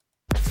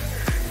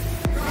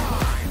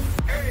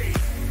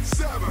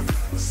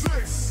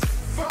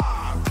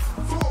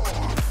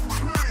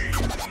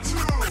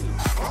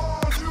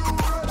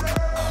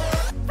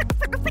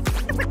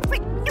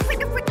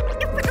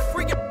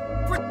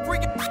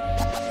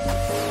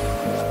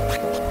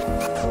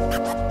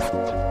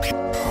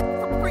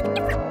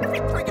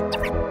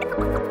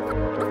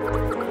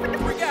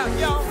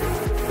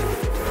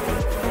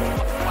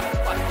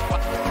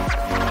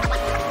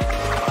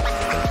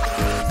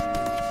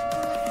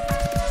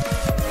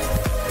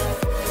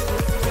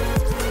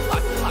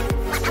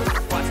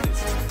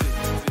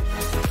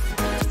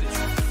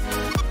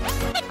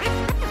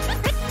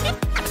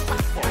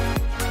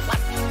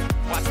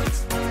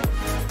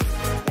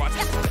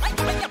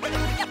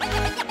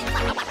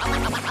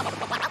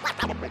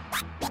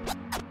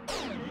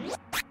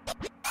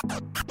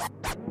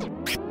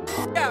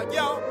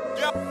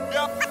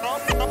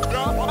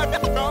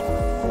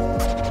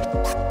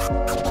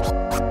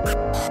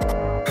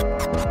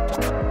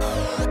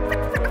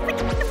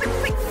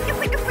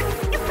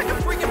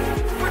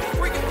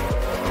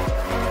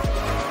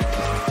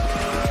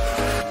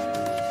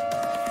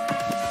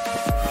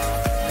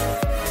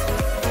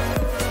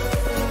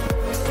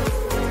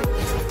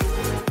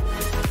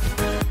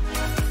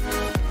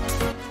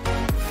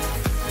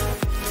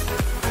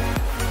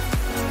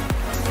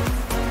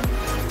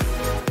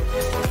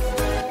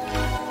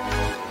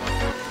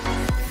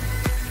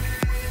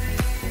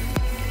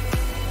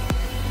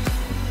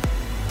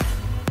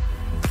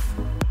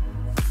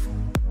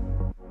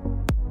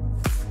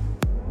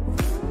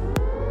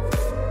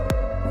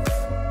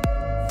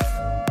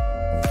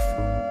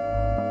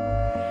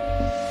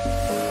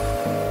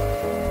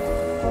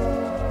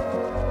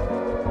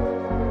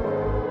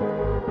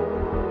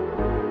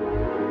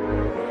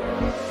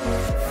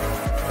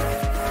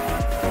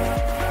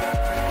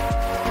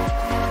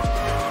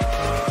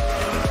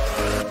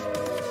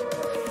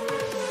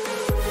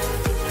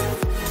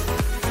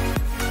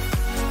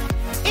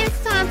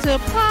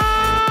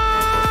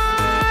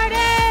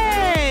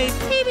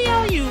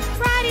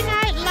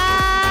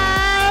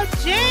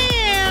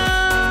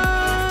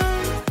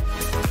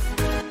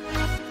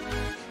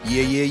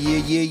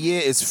Yeah.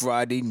 It's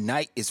Friday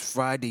night. It's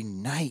Friday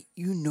night.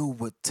 You know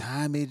what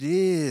time it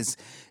is.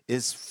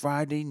 It's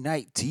Friday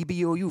night.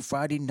 TBOU,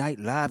 Friday Night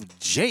Live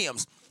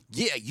Jams.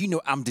 Yeah, you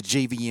know I'm the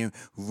JVM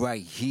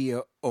right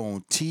here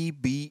on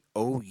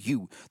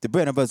TBOU, the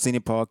Brand of Us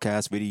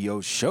Podcast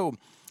video show.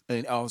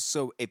 And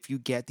also, if you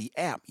get the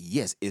app,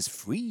 yes, it's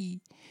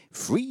free.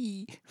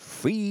 Free.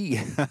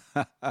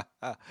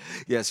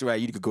 Yes,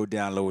 right. You can go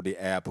download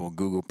the app on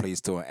Google Play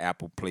Store and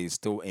Apple Play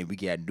Store, and we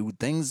got new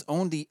things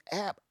on the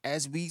app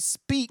as we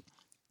speak.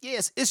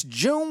 Yes, it's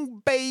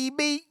June,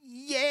 baby.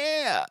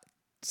 Yeah.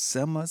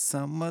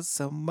 Summertime.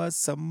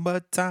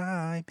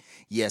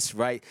 Yes,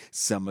 right.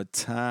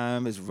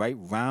 Summertime is right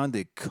round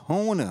the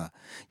corner.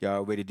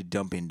 Y'all ready to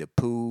dump in the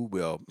pool?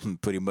 Well,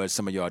 pretty much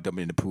some of y'all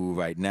dumping in the pool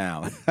right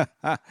now.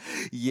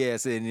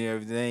 Yes, and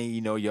everything.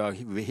 You know, y'all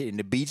hitting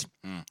the beach.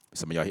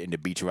 Some of y'all hitting the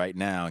beach right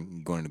now.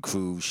 Going to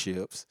cruise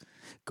ships.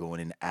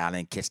 Going in the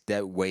island, catch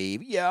that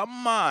wave. Yeah,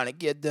 man,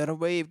 get that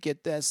wave,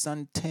 get that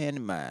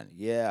suntan, man.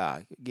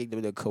 Yeah, get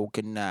the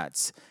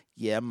coconuts.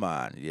 Yeah,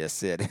 man.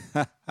 Yes, it.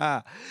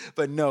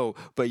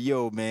 But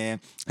yo, man.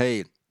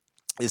 Hey,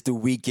 it's the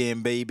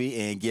weekend, baby,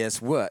 and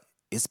guess what?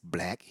 It's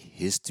Black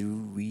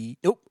History.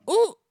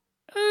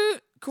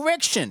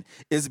 Correction.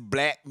 It's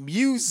Black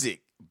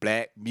Music.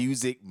 Black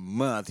Music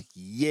Month.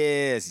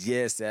 Yes,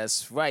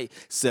 that's right.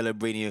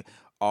 Celebrating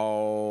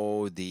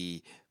all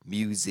the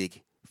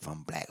music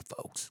from black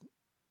folks.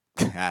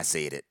 I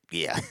said it.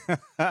 Yeah.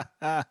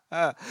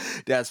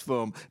 that's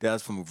from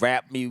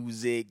rap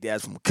music.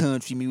 That's from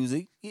country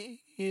music.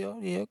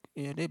 Yeah.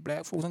 They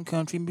black folks in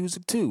country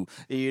music too.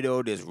 You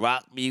know, there's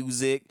rock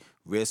music.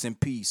 Rest in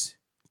peace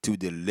to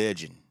the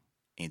legend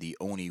and the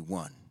only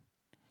one,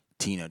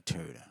 Tina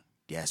Turner.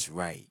 That's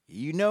right.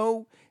 You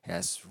know,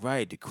 that's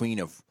right. The queen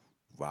of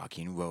rock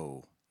and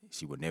roll.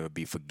 She will never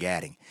be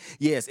forgetting.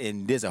 Yes,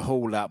 and there's a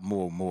whole lot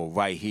more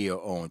right here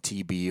on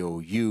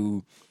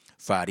TBOU.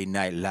 Friday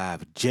Night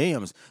Live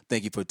Jams.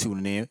 Thank you for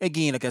tuning in.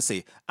 Again, like I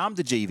say, I'm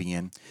the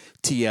JVN.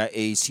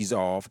 TIA, she's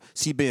off.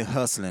 She been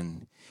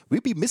hustling. We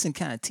be missing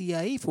kind of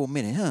TIA for a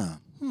minute, huh?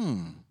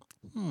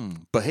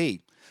 But hey,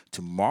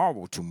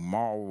 tomorrow,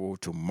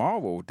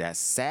 that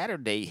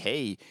Saturday,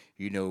 hey,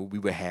 you know, we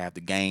will have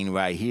the game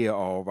right here,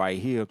 all right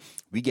here.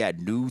 We got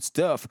new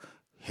stuff.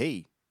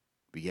 Hey,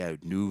 we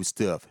got new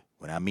stuff.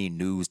 When I mean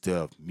new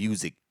stuff,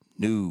 music,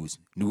 news,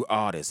 new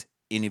artists,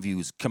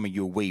 interviews coming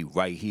your way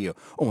right here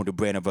on the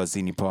Brand of Us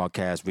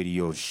Podcast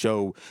radio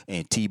show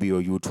and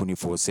TBOU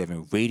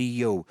 24/7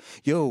 radio.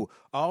 Yo,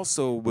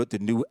 also with the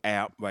new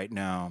app right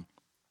now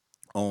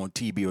on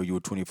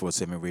TBOU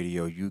 24/7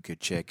 radio, you could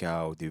check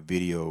out the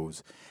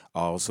videos.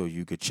 Also,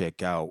 you could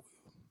check out,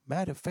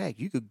 matter of fact,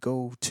 you could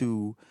go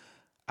to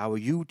our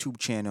YouTube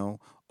channel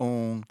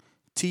on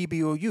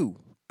TBOU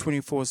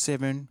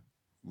 24/7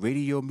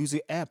 radio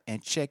music app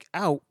and check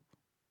out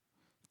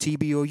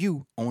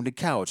TBOU on the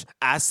couch.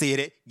 I said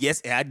it.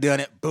 Yes, I done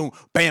it. Boom,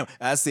 bam.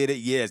 I said it.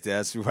 Yes,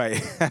 that's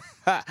right.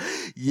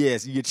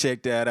 Yes, you can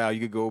check that out.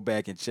 You can go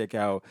back and check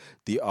out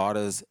the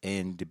artists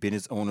and the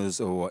business owners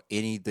or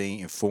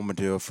anything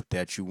informative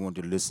that you want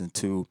to listen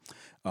to.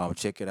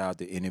 Check it out,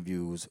 the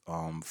interviews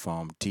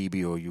from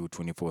TBOU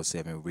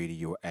 24/7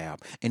 radio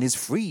app. And it's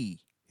free.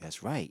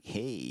 That's right.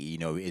 Hey, you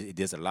know,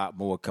 there's a lot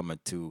more coming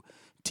to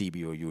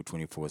TBOU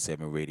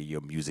 24/7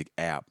 radio music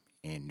app.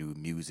 And new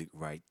music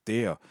right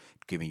there,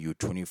 giving you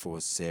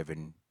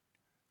 24/7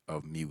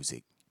 of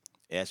music.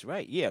 That's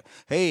right, yeah.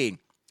 Hey,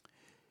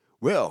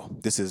 well,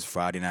 this is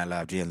Friday Night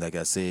Live Jam, like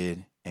I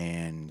said,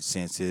 and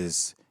since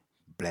it's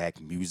Black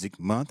Music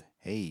Month,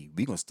 hey,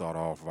 we gonna start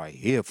off right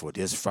here for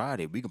this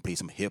Friday. We gonna play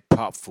some hip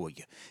hop for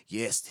you.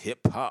 Yes,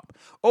 hip hop.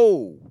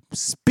 Oh,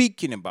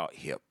 speaking about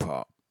hip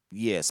hop,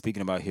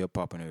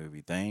 and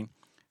everything,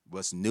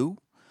 what's new?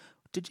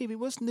 To JV,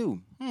 what's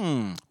new?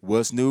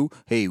 What's new?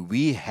 Hey,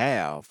 we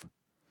have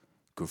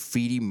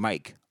Graffiti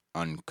Mike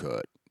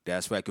Uncut.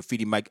 That's right,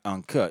 Graffiti Mike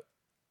Uncut.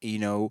 You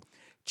know,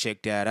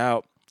 check that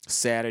out.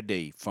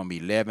 Saturday from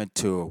 11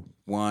 to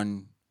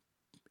 1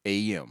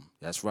 a.m.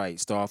 That's right.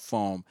 Start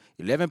from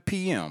 11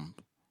 p.m.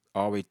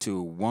 all the way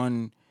to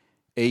 1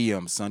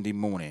 a.m. Sunday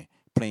morning,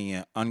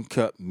 playing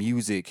uncut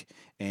music.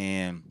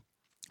 And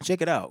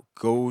check it out.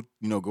 Go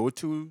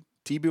to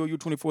TBOU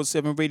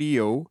 24/7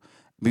 radio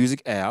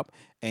music app,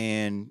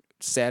 and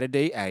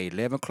Saturday at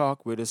 11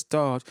 o'clock where it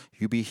starts,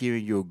 you'll be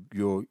hearing your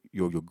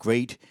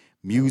great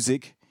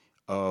music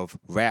of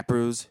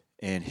rappers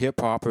and hip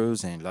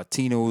hoppers and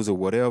Latinos or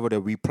whatever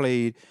that we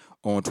played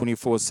on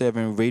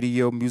 24/7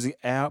 radio music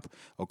app.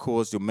 Of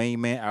course, the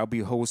main man, I'll be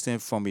hosting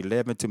from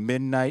 11 to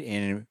midnight,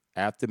 and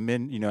after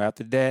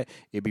that,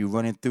 it'll be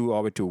running through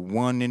all the way to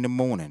 1 in the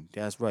morning.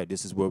 That's right.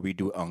 This is where we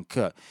do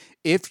uncut.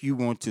 If you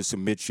want to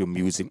submit your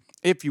music,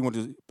 if you want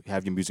to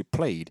have your music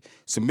played,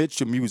 submit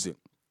your music.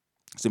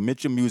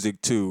 Submit your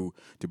music to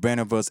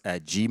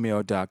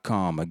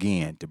thebrandofus@gmail.com.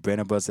 Again,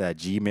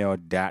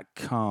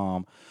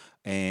 thebrandofus@gmail.com.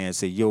 And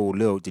say, yo,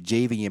 look, the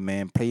JV,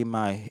 man, play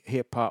my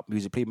hip hop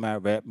music, play my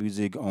rap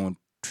music on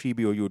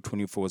TBOU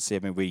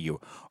 24/7 radio.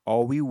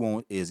 All we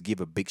want is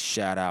give a big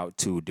shout out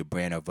to the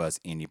Brand of Us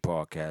Indie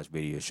Podcast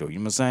Radio Show. You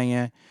know what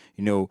I'm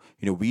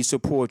saying? We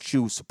support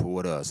you,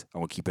 support us. I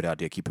want to keep it out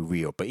there, keep it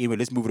real. But anyway,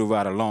 let's move it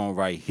right along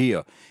right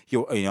here.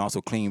 And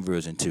also clean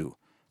version too.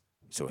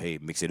 So hey,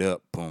 mix it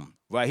up, boom.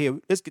 Right here,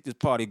 let's get this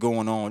party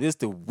going on. It's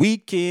the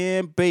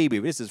weekend, baby.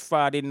 This is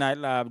Friday Night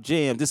Live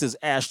Jam. This is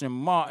Ashton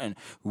Martin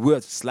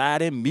with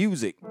Sliding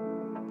Music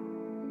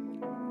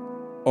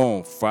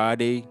on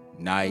Friday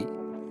Night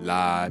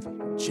Live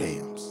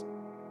Jams.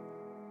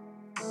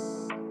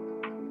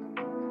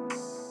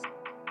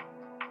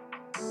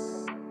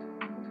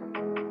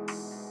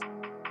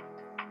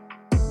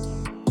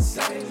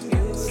 Sliding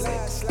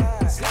music,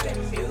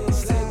 sliding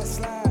music,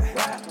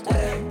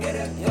 slide, get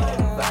it,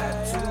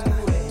 vibe to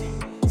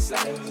it.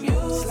 Sliding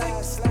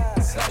music,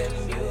 sliding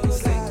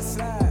music,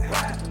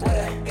 right,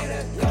 get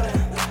it,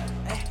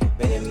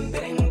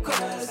 bidding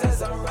corners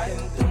as I'm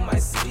riding through my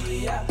city,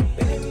 yeah.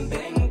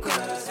 Bidding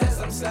corners as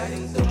I'm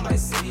sliding through my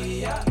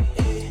city, yeah.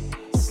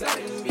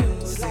 Sliding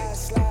music,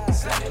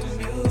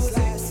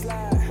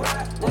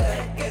 right,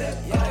 get it,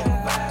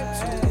 vibe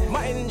to it.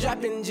 Martin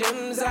dropping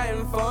gems, I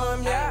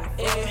inform ya,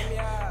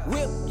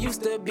 Whip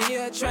used to be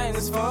a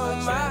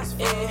transformer,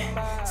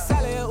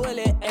 Solid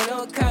Willie ain't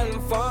no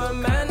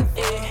conform, man,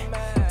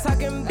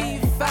 Talking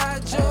B5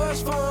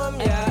 George form,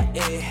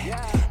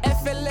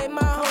 FLA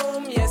my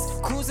home, yes.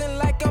 Cruising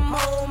like I'm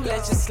home.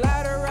 Let you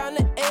slide around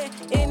the air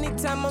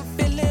anytime I'm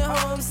feeling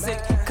homesick.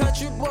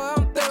 Country boy,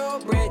 I'm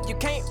thoroughbred. You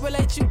can't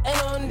relate, you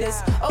ain't on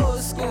this. Old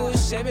school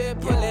Chevy,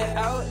 pull it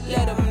out.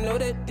 Let them know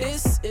that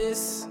this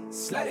is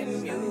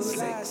sliding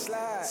music.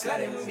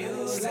 Sliding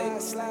music.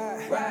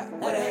 Right,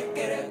 what I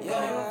get it,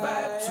 young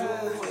vibe to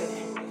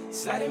it.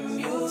 Sliding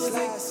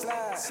music.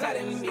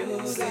 Sliding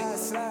music.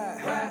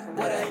 Right,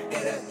 what I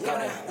get it,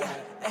 young.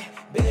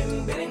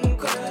 Bidding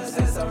corners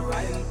as I'm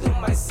riding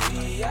through my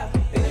city, yeah.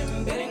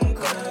 Bidding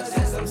corners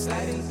as I'm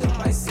sliding through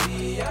my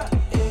city, yeah.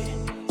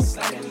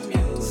 Sliding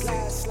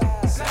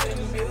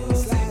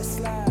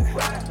music,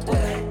 right,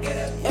 get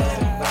it,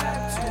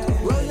 vibe to it.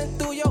 Rolling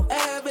through your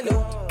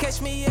avenue,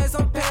 catch me as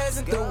I'm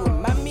passing through.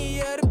 Remind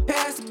me of the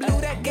past,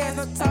 blue that gas,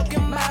 I'm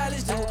talking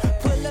mileage, dude.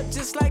 Pull up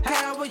just like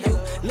how are you,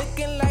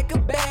 looking like a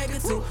bag or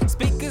two.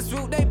 Speakers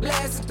root, they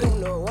blasting through,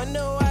 no wonder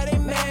why they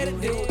mad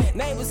at you.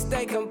 Neighbors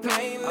stay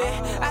complaining,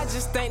 I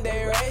just think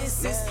they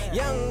racist.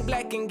 Young,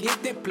 black, and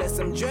gifted, plus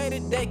I'm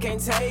dreaded, they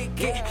can't take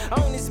it.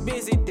 On this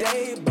busy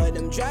day, but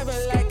I'm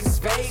driving like it's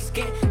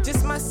vacant.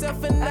 Just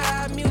myself and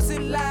I, music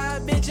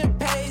live, bitch and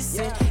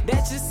pacing.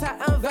 That's just how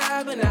I'm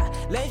vibing out.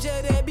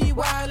 Later they be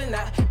wildin'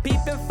 out.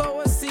 Peeping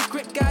for a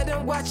secret, got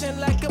them watching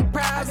like a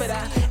private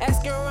eye.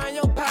 Asking around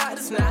your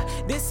partners now,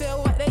 this is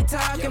what they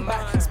talking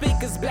about.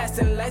 Speakers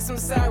blasting like some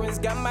sirens,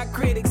 got my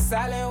critics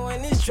silent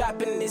when it's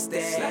dropping this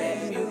day.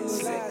 Sliding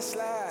music.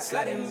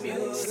 Sliding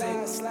music,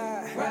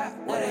 right,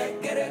 what I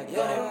get it,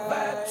 young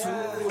vibe to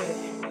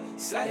it.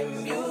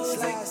 Sliding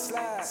music,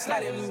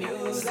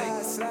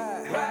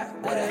 right,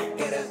 what I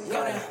get it,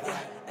 young.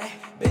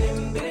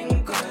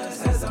 Bidding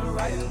corners as I'm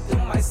riding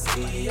through my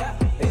city, yeah.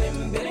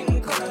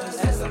 Bidding corners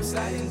as I'm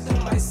sliding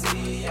through my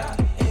city, yeah.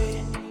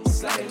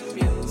 Sliding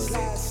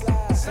music,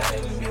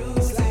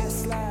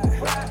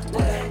 right,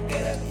 what I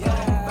get it,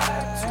 young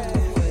vibe to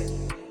it.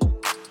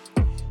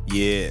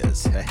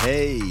 Yes,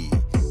 hey.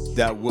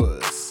 That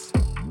was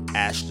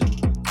Ashton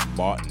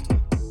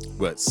Martin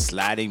with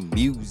Sliding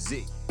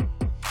Music.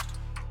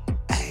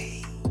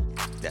 Hey,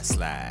 that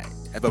slide.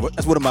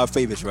 That's one of my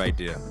favorites right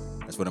there.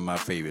 That's one of my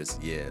favorites,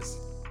 yes.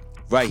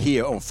 Right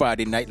here on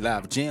Friday Night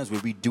Live Jams, where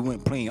we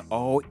playing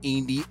all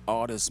indie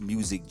artist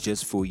music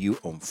just for you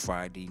on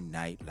Friday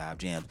Night Live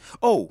Jams.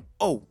 Oh,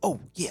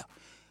 yeah.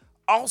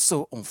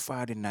 Also on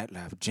Friday Night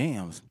Live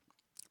Jams,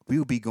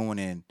 we'll be going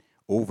in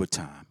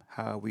overtime.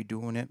 How are we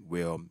doing it?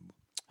 Well,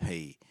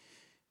 hey.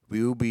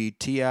 We'll be,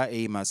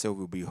 TIA, myself,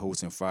 will be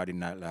hosting Friday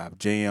Night Live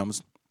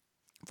Jams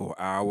for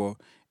an hour.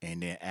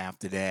 And then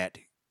after that,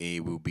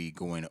 it will be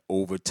going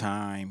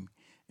overtime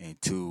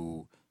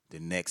into the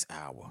next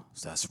hour.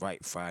 So that's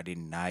right, Friday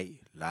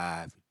Night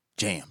Live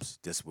Jams.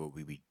 That's what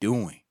we be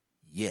doing.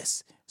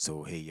 Yes.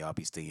 So, hey, y'all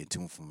be staying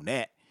tuned from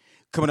that.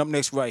 Coming up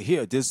next right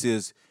here, this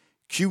is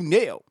Q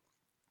Nail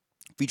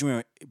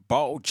featuring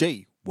Ball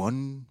J.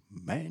 One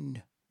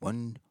man,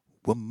 one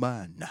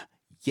woman.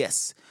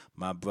 Yes,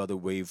 my brother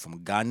Wave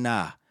from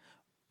Ghana.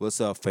 What's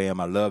up, fam?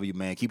 I love you,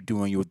 man. Keep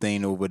doing your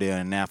thing over there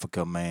in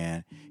Africa,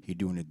 man. He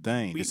doing the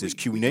thing. This is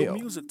Q Nail. We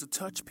do music to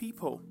touch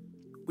people.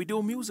 We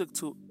do music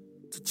to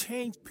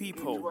change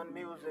people.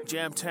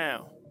 Jam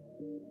Town.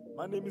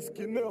 My name is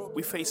Kinel.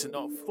 We facing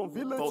off. From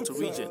village Volta to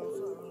region.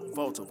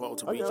 Volta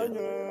region.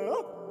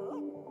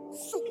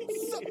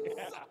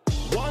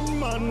 One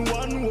man,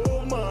 one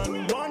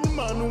woman. One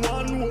man,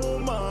 one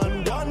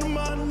woman. One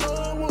man,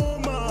 no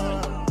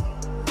woman.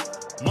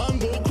 Man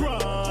go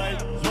cry.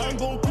 Man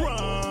go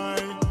cry.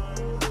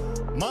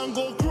 Man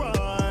go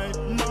cry.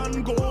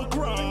 Man go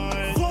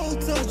cry.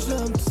 Volta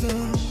Jam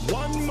Town.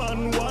 One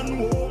man, one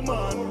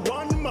woman.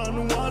 One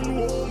man, one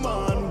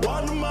woman.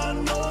 One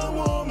man, no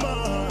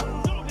woman.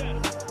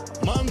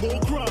 Mango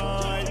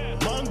cry,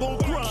 mango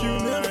cry.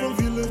 Cune from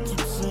village to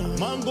town.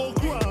 Mango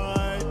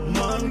cry,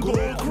 mango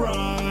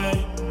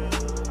cry.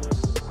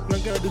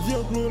 Naga de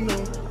diablo no,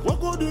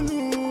 wako do no.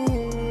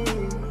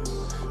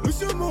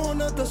 Monsieur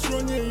Mona ta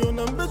soigné yon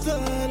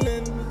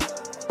ambetalen.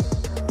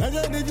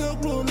 Naga de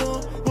diablo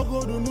no,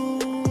 wako do no.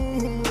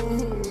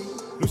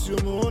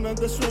 Monsieur Mona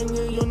ta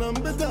soigné yon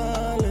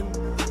ambetalen.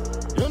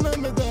 Yon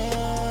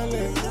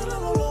ambetalen.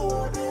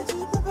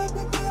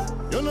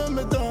 Yon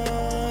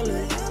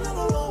ambetalen.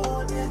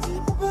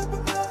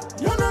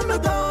 Yon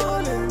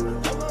ambetalen.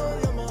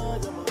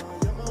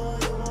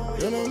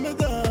 Yon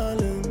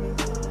ambetalen.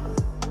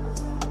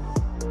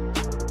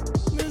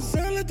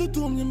 To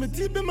tourne, me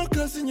type ma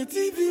classe, nye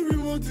TV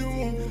remote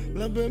one.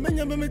 La be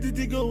menya be me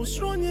titi go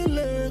strong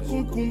le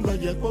kum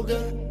bagya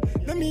koga.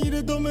 Na mi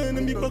de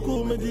domaine mi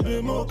pako me di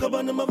be mo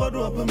kabane ma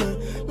bado apame.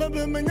 La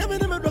be menya be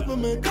me drop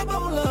me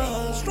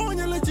kabaula. Strong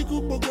le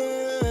chiku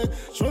poga.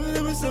 Strong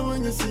le be se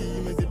when you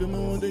see me di be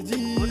mo de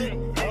ji.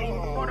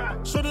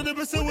 So de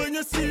be se when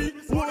you see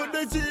what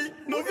de ji.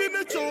 No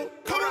vine cho.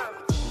 Come on.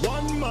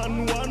 One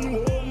man, one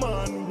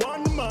woman.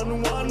 One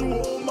man, one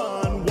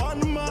woman.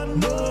 One man,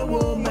 no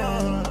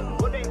woman.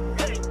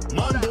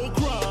 Mango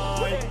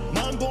cry,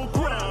 mango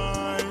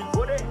cry,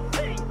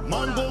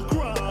 mango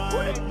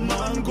cry,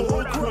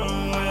 mango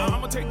cry.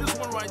 I'ma take this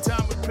one right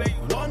time and play.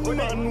 One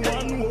man,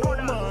 one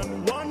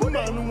woman, one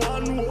man,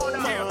 one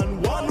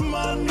woman, one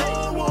man,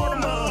 no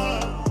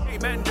woman. Hey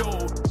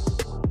Mando,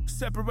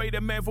 separate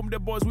a man from the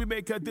boys, we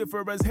make a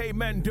difference. Hey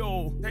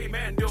Mando, hey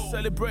Mando,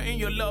 celebrating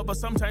your love, but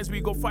sometimes we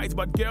go fight.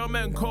 But girl,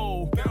 man,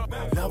 cold.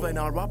 Loving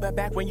all rubber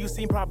back when you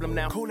seen problem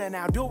now. Cooling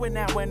now, do it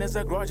now when there's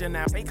a grudge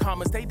now. Stay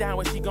calm and stay down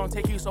when she gon'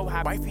 take you so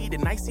high. Right feet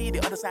and nice seat, the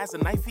other side's a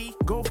knife feet.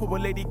 Go for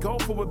it, lady, go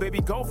for it, baby,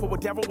 go for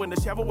it. Devil when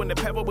the shovel, when the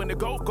pebble, when the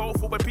go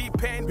for it. Be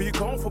pen, be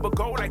going for it,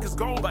 go like it's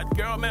gold. But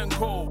girl, man,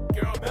 cold.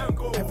 Girl, man,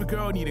 cold. Every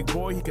girl need a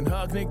boy he can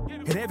hug, Nick.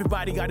 And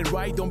everybody got it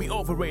right, don't be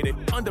overrated.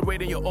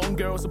 Underrated your own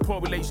girl's a poor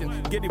relation.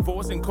 Get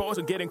divorced and cause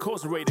or get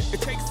incarcerated.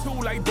 It takes two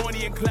like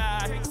Bonnie and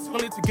Clyde.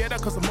 Hold it together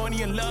cause of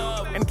money and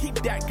love. And keep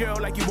that girl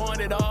like you want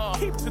it all.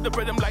 Keep to the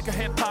rhythm like a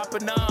hip hop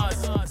and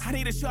us. I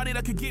need a shorty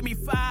that could give me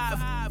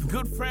 5.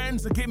 Good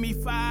friends that give me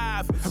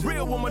 5. A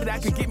real woman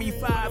that could give me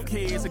 5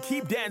 kids. To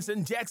keep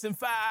dancing, Jackson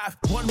 5.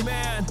 One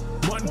man,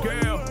 one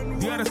girl,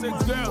 the other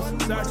 6 girls.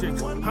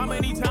 Subject, how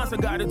many times I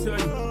gotta tell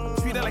you?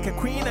 Treat her like a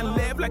queen and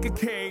live like a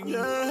king.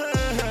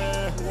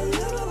 Yeah.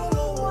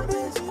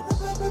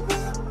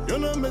 You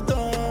know me,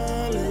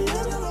 darling.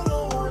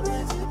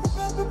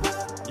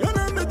 You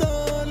know me,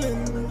 darling.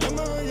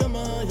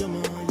 Yama.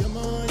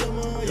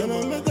 You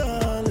know me,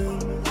 darling.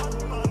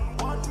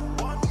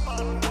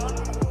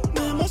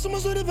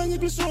 Maso de vanyi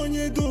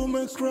glisonye do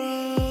me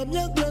crab.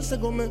 Mia glasa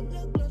gome.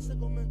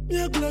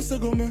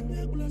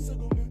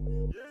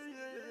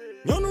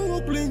 Nonu wo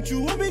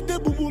plenchu wo mi de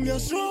bubu mia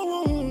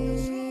so.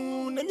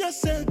 Na mia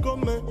se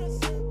gome.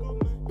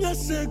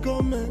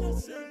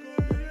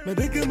 Me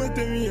deke me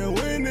temi e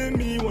when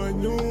me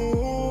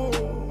wanyo.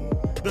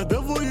 The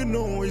devil you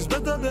know is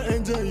better than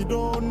angel you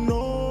don't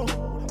know.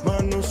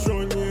 Man no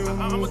strong you.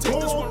 I'ma take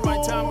this one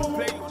right time and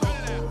play.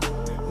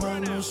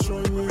 Man no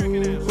strong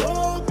you.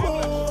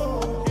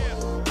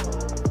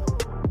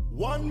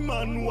 One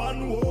man,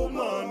 one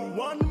woman.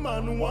 One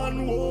man,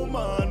 one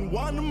woman.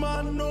 One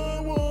man,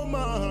 no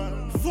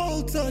woman.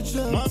 Voltage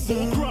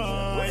mango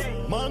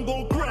cry.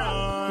 Mango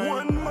cry.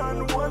 One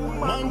man, one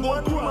man.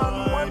 Mango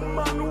cry. One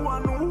man,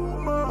 one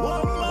woman.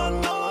 One man,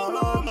 no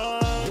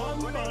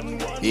woman.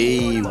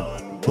 Hey,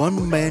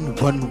 one man,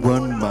 one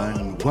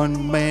woman,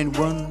 one man,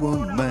 one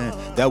woman.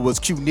 That was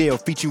Q-Nail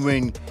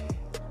featuring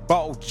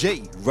Ball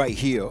J right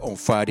here on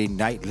Friday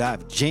Night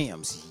Live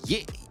Jams.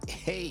 Yeah,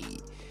 hey,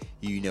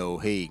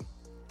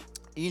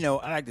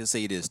 I like to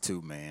say this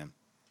too, man.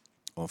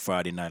 On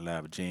Friday Night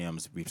Live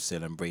Jams, we're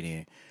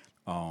celebrating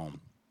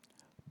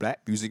Black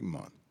Music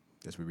Month.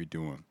 That's what we're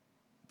doing.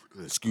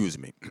 Excuse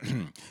me.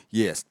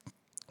 Yes,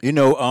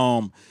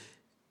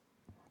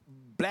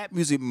 Black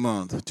Music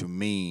Month to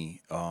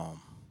me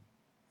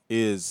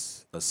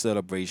is a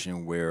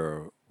celebration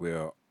where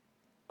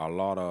a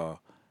lot of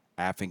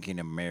African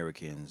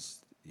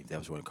Americans, if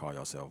that's what you want to call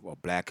yourself, or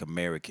Black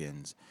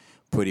Americans,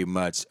 pretty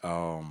much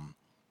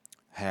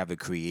have the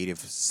creative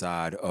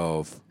side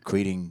of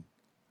creating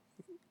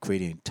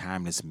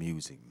timeless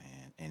music,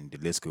 man, and the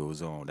list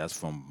goes on. That's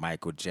from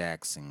Michael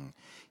Jackson,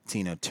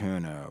 Tina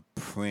Turner,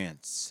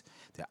 Prince,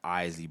 the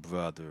Isley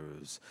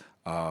Brothers,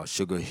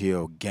 Sugar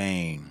Hill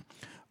Gang,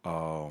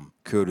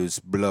 Curtis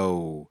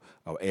Blow,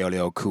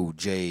 LL Cool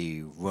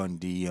J, Run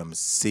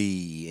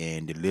DMC,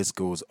 and the list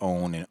goes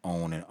on and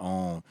on and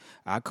on.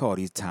 I call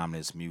these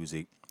timeless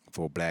music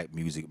for Black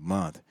Music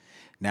Month.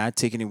 Not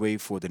taking away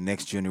for the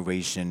next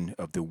generation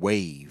of the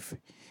wave,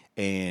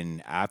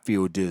 and I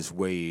feel this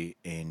way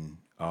in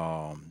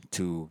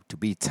to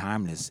be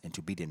timeless and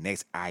to be the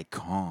next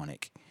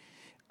iconic.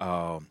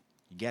 You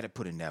got to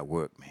put in that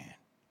work, man.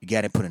 You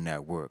got to put in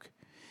that work.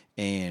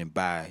 and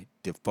by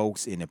the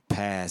folks in the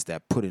past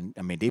that put in,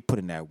 I mean, they put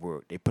in that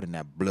work, they put in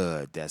that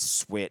blood, that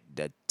sweat,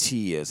 that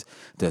tears,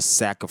 the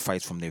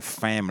sacrifice from their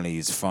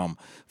families, from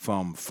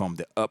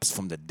the ups,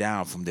 from the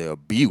down, from the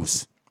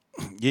abuse.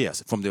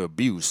 Yes, from the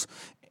abuse,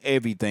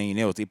 everything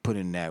else, they put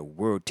in that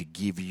work to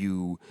give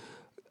you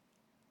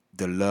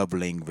the love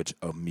language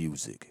of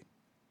music.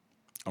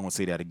 I want to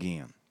say that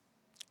again.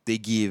 They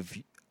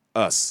give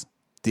us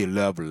the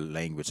love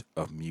language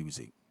of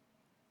music.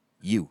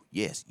 You,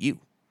 yes, you.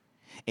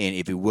 And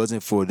if it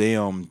wasn't for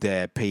them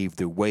that paved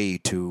the way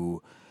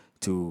to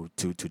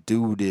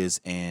do this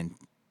and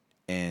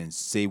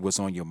say what's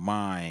on your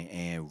mind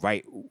and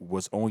write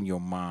what's on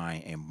your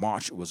mind and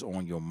march what's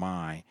on your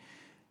mind,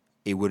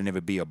 it would never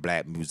be a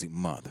Black Music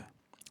Month.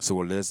 So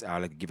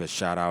I'll give a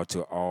shout out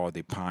to all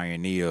the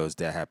pioneers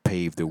that have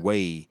paved the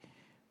way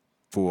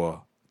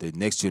for the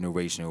next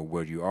generation of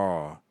where you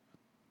are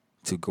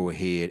to go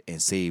ahead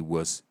and say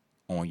what's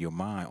on your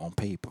mind on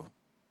paper.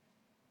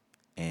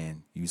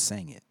 And you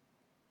sing it,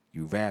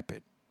 you rap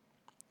it,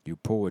 you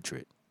poetry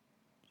it,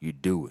 you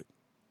do it.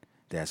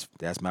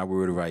 That's my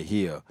word right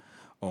here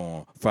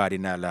on Friday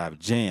Night Live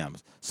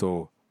Jams.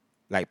 So,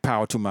 like,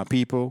 power to my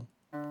people.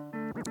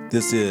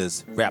 This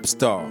is Rap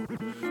Star.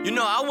 You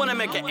know, I want to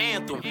make an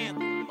anthem.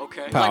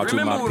 Okay. Power like, to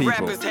remember my when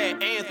people. rappers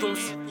had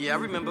anthems? Yeah, I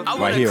remember. I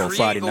Right here on create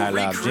Friday or Night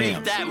Live recreate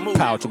Jams. that movement.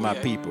 Power to my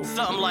people.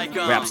 Something like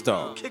Rap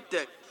Star. Kick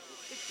that.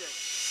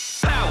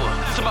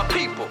 Power to my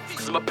people,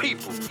 cause my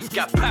people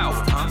got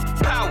power.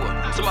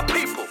 Power to my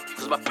people,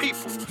 cause my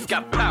people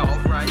got power.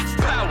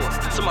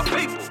 Power to my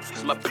people,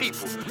 cause my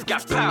people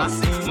got power.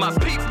 My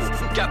people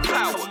got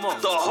power.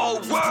 The whole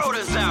world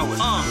is ours.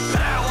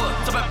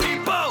 Power to my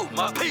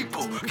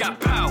people got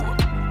power.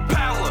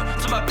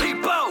 Power to my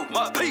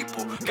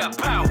people got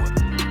power.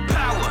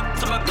 Power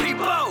to my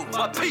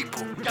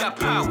people got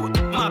power.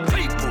 My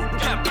people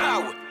got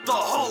power. The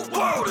whole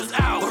world is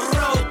ours.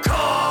 Roll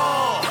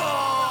call.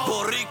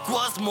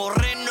 Boricuas,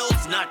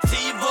 morenos,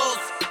 nativos,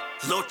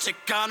 los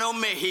Chicano,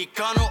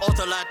 Mexicano,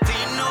 otros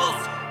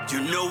Latinos.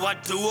 You know I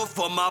do it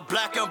for my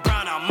black and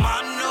brown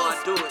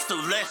hermanos. So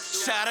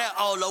let's shout it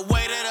all the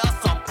way to the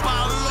Sao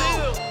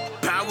Paulo.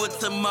 Power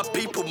to my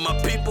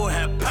people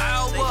have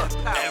power.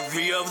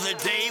 Every other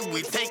day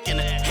we taking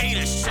a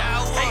hater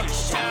shower.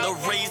 From the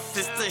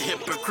racist to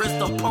hypocrites,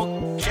 the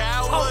punk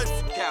cowards.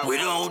 We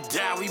don't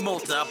die, we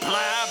multiply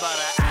by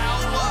the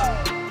hour.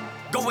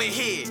 Go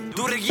ahead,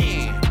 do it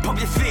again, pump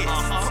your fist.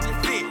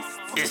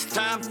 It's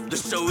time to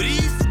show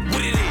these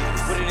what it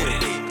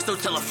is. So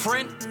tell a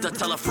friend, to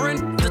tell a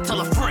friend, to tell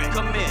a friend.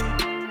 Come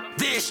in.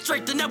 There's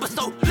straight the number,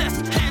 so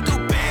let's handle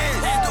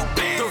biz.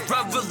 The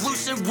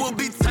revolution will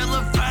be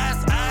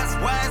televised, eyes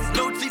wide,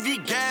 no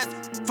TV gas,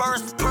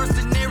 first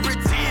person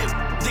narrative.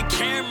 The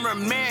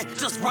cameraman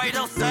just right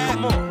outside.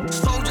 Come on.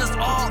 Soldiers,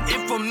 all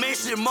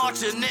information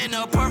marching in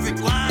a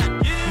perfect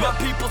line. Yeah. My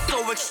people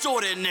so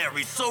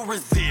extraordinary, so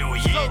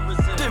resilient.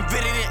 Been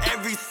fitting in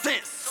every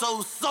sense,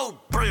 so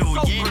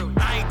brilliant.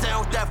 I ain't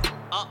down with that.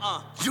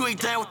 You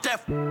ain't down with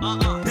that.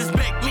 This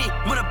make me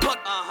wanna buck.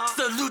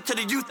 Salute to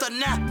the youth of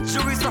now.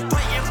 Juries are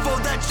fighting for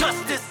that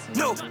justice.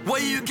 No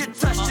way you can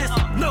touch this.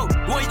 No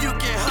way you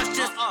can hush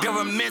this.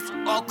 Governments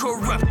all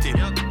corrupted.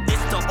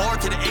 It's the R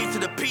to the A to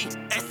the P,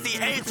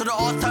 SCA to the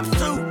all times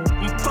 2.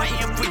 I'm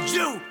fighting for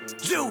you,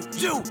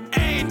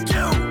 and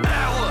you.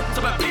 Power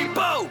to my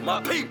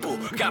people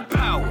got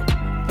power.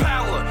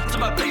 Power to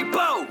my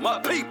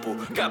people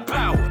got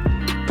power.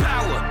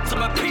 Power to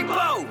my people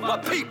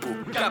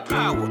got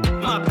power.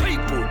 My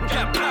people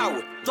got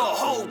power. The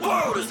whole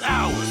world is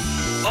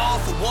ours. All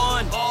for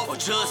one, or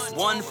just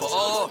one for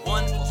all.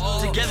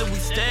 Together we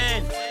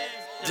stand.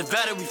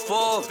 Divided we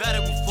fall.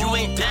 You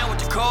ain't down with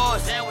the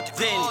cause. Then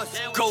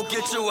go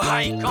get your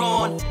hike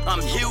on.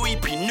 I'm Huey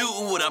P.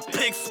 Newton with a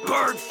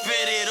Pittsburgh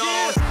fitted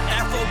on.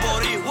 Afro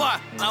Boricua,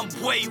 I'm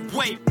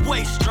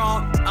way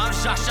strong. I'm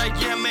Shasha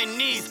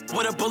Yemenis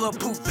with a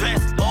bulletproof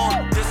vest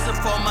on. This is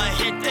for my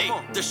hit day.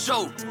 The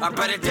show, our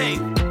better day.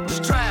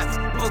 Strive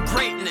for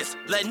greatness,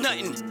 let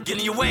nothing get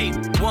in your way.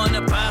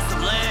 Wanna buy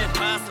some land,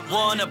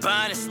 wanna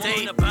buy an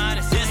estate.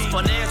 This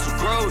financial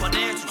growth,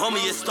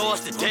 homie, it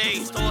starts today.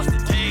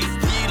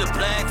 We the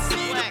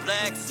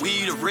blacks,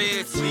 we the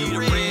reds, we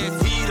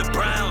the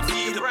browns,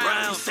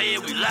 say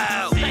it we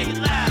loud.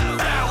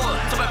 Power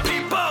to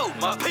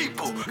my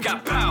people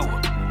got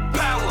power.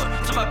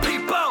 Power to my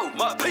people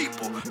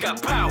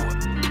got power.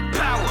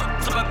 Power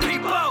to my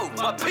people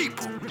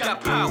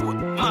got power.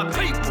 My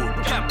people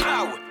got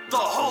power. The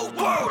whole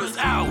world is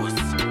ours.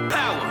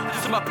 Power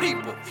to my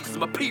people, cause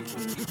my people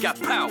got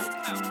power.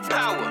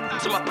 Power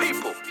to my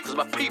people, cause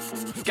my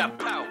people got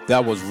power.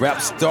 That was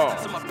Rap Star.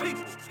 To my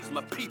people, cause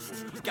my people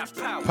got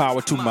power.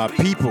 Power to my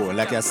people.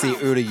 Like I said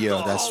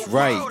earlier, that's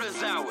right.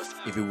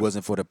 If it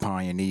wasn't for the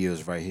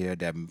pioneers right here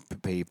that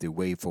paved the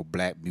way for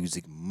Black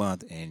Music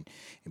Month and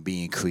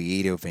being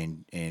creative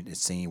and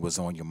seeing what's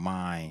on your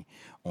mind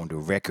on the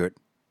record,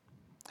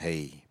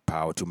 hey,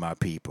 power to my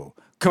people.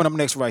 Coming up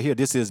next right here,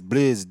 this is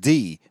Blizz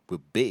D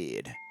with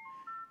Bed.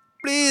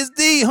 Blizz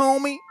D,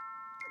 homie.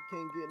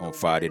 On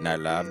Friday Night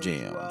Live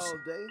Jams.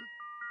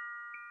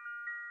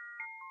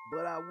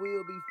 But I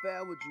will be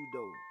fair with you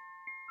though.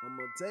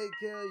 I'ma take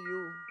care of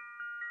you.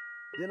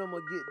 Then I'ma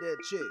get that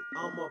check.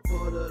 I'ma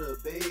put her to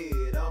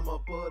bed. I'ma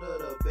put her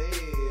to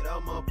bed.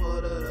 I'ma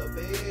put her to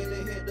bed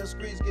and hit the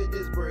streets, get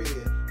this bread.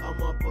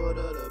 I'ma put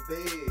her to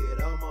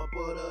bed. I'ma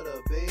put her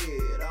to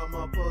bed.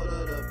 I'ma put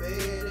her to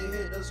bed and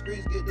hit the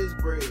streets, get this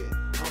bread.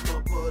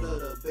 I'ma put her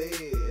to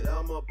bed.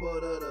 I'ma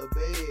put her to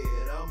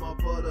bed. I'ma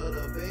put her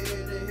to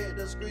bed and hit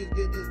the streets,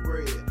 get this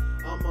bread.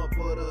 I'ma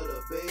put her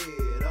to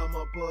bed.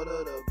 I'ma put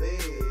her to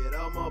bed.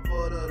 I'ma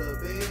put her to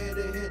bed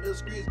and hit the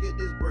streets, get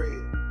this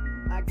bread.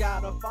 I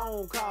got a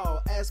phone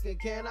call asking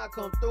can I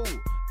come through.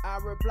 I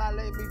reply,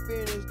 let me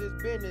finish this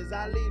business,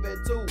 I leave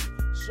at 2.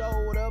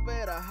 Showed up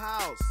at her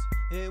house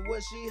and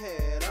what she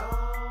had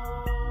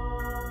on,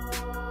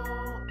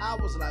 I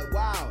was like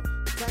wow.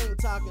 Tank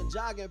talking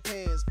jogging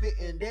pants,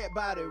 fitting that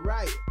body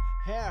right.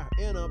 Hair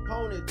in a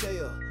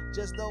ponytail,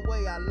 just the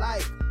way I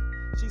like.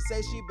 She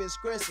say she been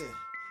stressing,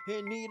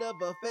 in need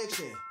of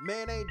affection.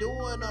 Man ain't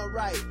doing her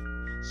right.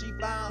 She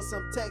found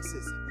some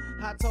Texas.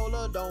 I told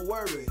her don't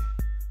worry,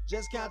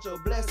 just count your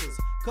blessings.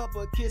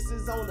 Couple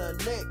kisses on the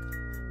neck,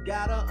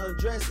 got her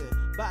undressing.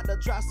 Bout to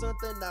try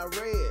something I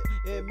read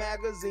in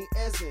magazine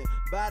Essence.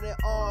 Body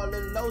oil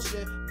and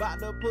lotion, bout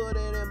to put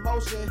it in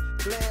motion.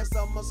 Glass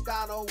of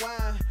Moscato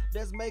wine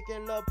that's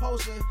making love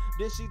potion.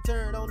 Then she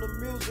turned on the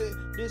music,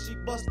 then she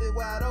busted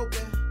wide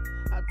open.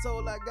 I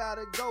told her I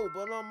gotta go,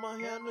 but I'ma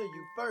handle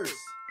you first.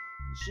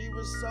 She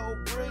was so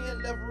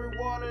brilliant, left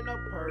reward in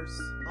her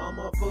purse.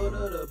 I'ma put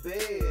her to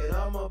bed,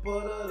 I'ma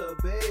put her to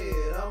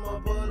bed. I'ma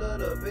put her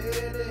to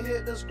bed and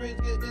hit the streets,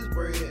 get this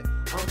bread.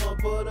 I'ma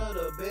put her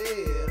to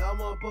bed,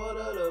 I'ma put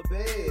her to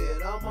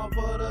bed. I'ma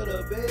put her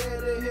to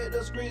bed and hit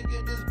the streets,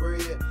 get this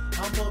bread.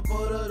 I'ma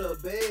put her to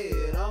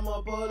bed,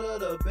 I'ma put her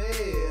to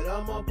bed.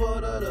 I'ma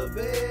put her to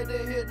bed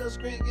and hit the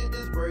streets, get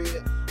this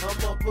bread.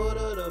 I'ma put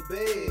her to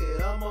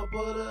bed, I'ma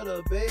put her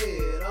to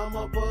bed.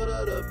 I'ma put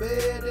her to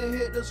bed and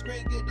hit the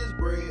streets, get this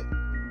bread.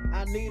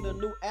 I need a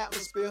new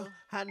atmosphere,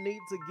 I need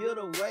to get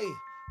away.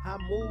 I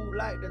move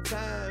like the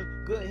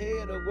time, good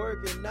head of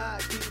work and not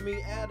keep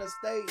me at a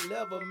state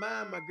level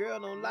mind. My girl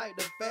don't like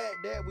the fact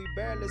that we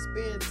barely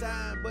spend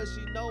time, but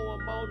she know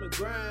I'm on the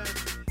grind.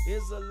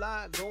 It's a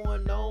lot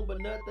going on, but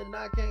nothing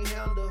I can't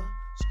handle.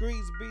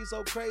 Streets be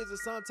so crazy,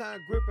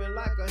 sometimes gripping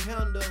like a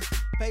handle.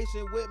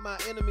 Patient with my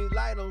enemies,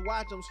 light them,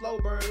 watch them slow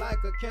burn like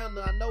a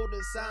candle. I know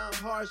this sound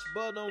harsh,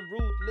 but I'm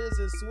ruthless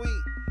and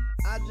sweet.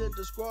 I just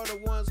destroy the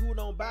ones who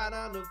don't bow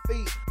down to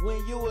feet.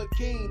 When you a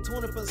king,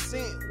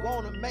 20%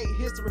 wanna make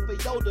history for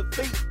your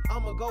defeat.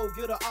 I'ma go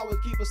get her, always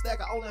keep a stack.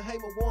 I only hate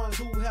with ones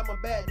who have my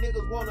back.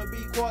 Niggas wanna be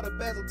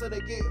quarterbacks until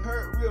they get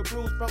hurt, real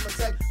bruised from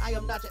attack. I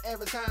am not your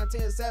average kind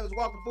 10 savage,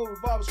 walking full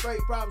revolver, straight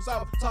problem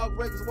solver. Talk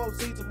records, won't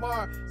see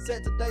tomorrow.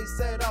 Set today,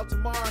 set off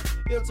tomorrow.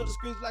 Ill to the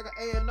streets like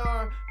an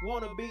A&R.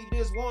 Wanna be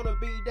this, wanna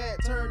be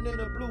that. Turn in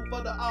the blue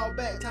for the all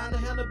back. Time to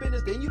handle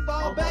business, then you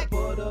fall back.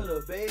 I'ma put her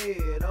to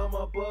bed,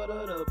 I'ma put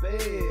her to bed.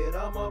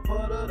 I'ma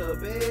put her to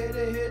bed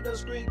and hit the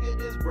street, get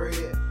this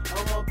bread.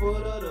 I'ma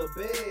put her to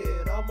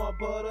bed, I'ma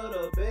put her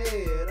to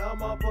bed.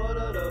 I'ma put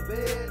her to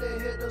bed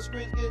and hit the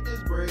streets, get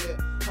this bread.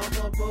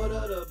 I'ma put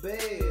her to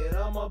bed,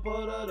 I'ma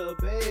put her to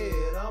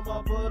bed.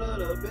 I'ma put her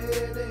to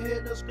bed and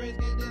hit the streets,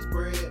 get this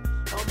bread.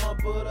 I'ma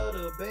put her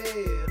to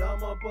bed,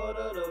 I'ma put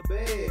her to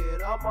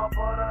bed. I'ma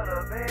put her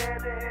to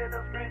bed and hit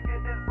the streets,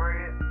 get this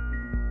bread.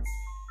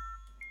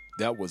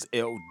 That was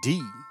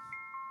LD.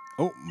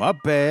 Oh, my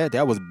bad.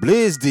 That was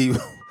Blizz.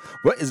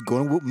 What is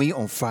going with me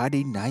on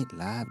Friday Night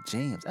Live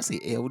Jams? I say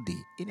LD.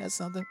 Isn't that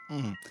something?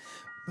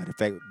 Matter of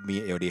fact, me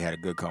and LD had a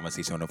good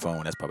conversation on the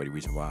phone. That's probably the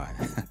reason why.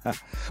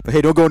 But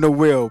hey, don't go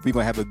nowhere. We're going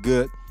to have a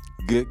good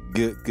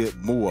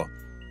more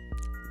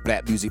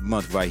Black Music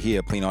Month right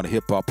here, playing all the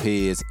hip-hop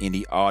heads,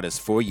 indie artists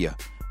for you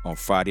on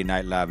Friday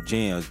Night Live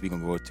Jams. We're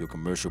going to go to a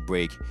commercial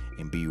break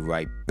and be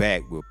right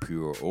back with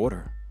Pure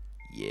Order.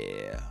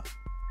 Yeah.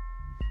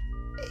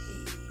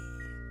 Hey.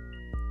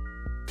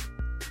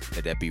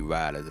 Let that be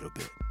right a little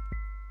bit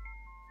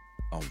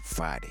on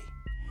Friday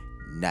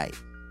Night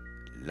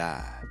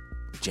Live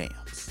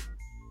Jams.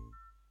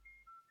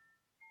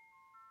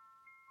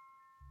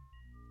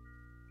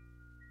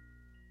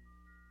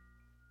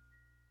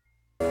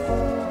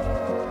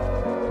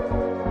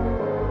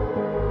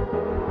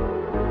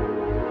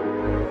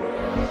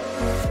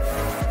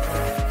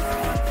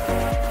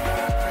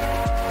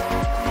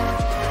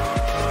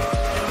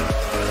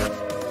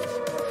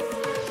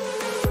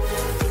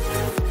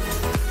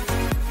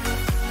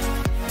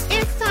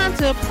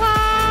 To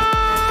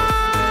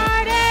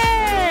party!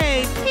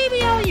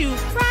 TBOU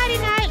Friday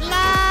Night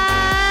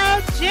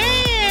Live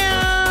Jam!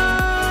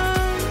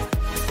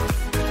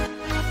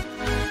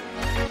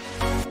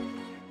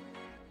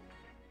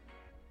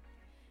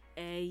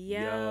 Hey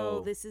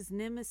yo, this is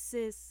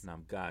Nemesis. And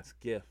I'm God's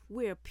gift.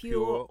 We're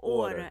Pure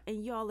Order,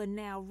 and y'all are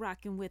now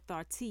rocking with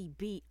our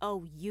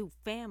TBOU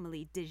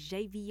family,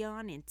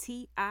 DeJavion and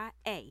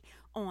TIA,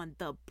 on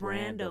the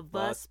Brand of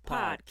Us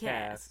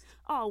podcast.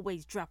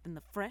 Always dropping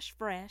the fresh.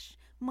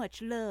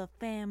 Much love,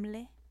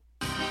 family.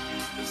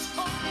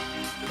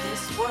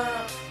 This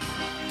world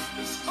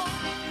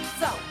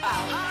so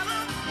out,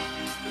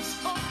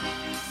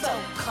 so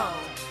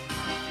cold.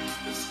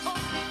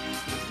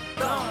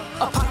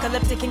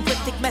 Apocalyptic and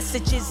cryptic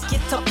messages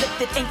get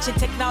uplifted. Ancient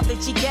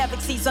technology,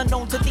 galaxies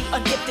unknown to the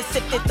ungifted.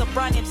 Sifted the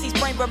brine MC's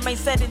brain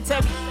remains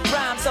sedentary.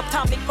 Rhymes,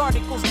 atomic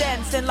particles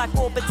dancing like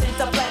orbits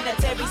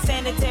interplanetary.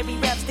 Sanitary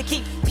raps to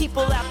keep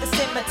people out the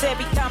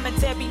cemetery.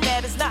 Commentary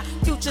matters not,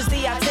 future's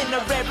the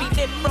itinerary.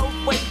 Lit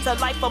roadway to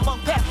life among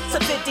paths.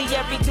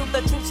 Subsidiary to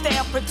the truth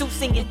style,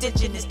 producing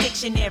indigenous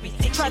dictionary.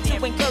 Try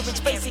to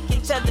encourage basic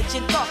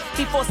intelligent thought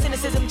before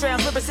cynicism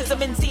drowns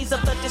lyricism in seas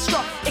of the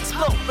distraught.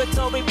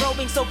 Exploratory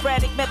probing,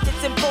 Socratic methods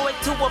employed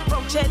to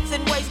approach heads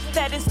in ways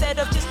that instead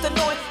of just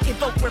annoy,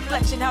 evoke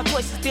reflection. How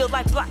choices feel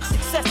like blocks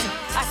successive.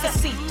 I can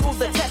see through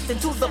the test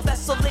into the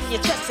vessel in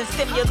your chest and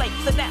stimulate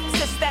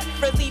synapses that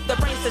relieve the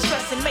brain's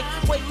distress and make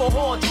way for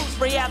whole truths,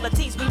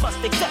 realities we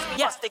must accept.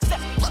 We must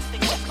accept. We must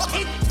accept.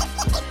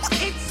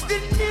 It's the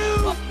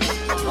new.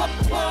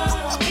 It's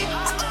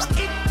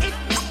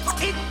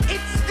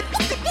the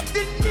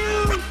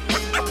new.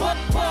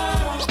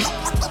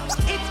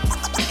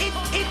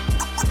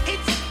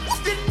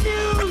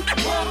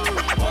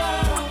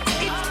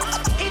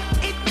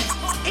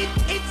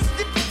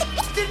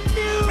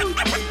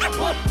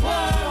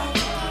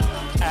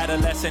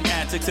 Adolescent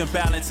antics and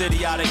balance,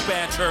 idiotic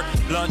banter,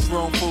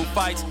 lunchroom food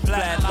fights,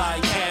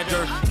 flatline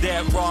candor,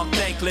 dead wrong,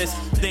 thankless,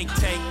 think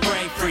tank,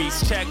 brain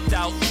freeze, checked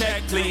out,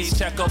 check please,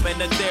 check them in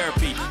the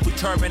therapy. We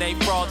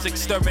terminate frauds,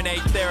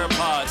 exterminate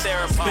theropods,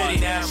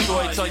 spitting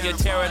asteroids on your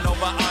Terra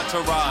Nova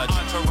entourage.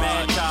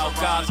 Man, child,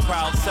 God's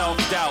crowd,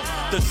 self-doubt,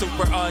 the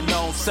super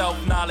unknown,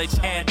 self-knowledge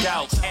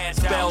handouts,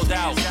 spelled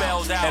out,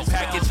 and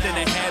packaged in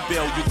a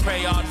handbill. You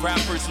crayon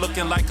rappers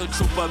looking like a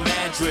troop of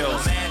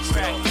mandrills,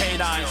 crack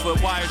canines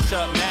with wire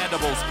shut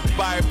mandibles.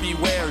 Buyer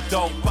beware,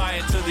 don't buy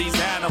into these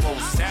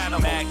animals.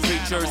 Mad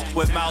creatures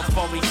with mouth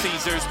foamy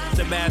Caesars.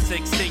 The mass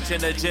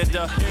extinction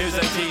agenda, here's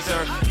a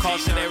teaser.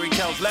 Cautionary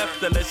tales left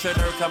the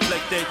listener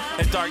conflicted.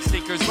 And dark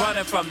seekers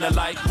running from the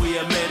light, we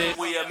admit it.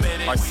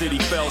 Our city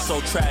fell so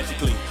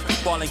tragically.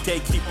 Fallen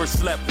gatekeepers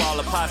slept while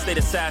apostate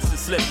assassins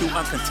slipped through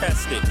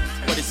uncontested.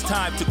 But it's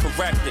time to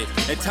correct it,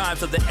 in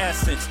times of the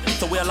essence.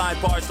 So we align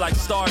bars like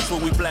stars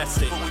when we bless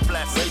it.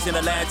 Raising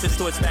Atlantis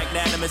to its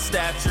magnanimous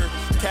stature.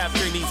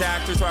 Capturing these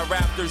actors while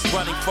raptors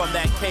running from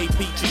that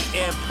KPG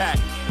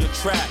impact. You're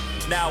trapped.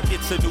 Now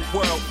it's a new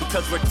world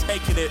because we're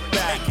taking it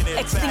back.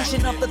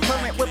 Extinction of the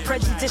current with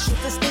prejudicial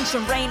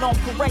distinction. Rain on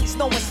parades,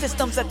 knowing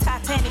systems of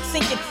Titanic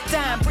sinking.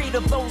 Dying breed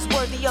of those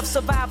worthy of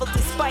survival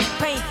despite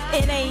pain.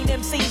 Inane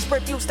MCs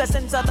refuse to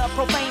censor the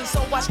profane.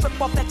 So I strip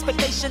off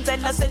expectations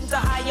and ascend to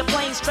higher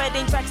planes.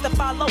 Treading tracks to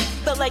follow,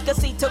 the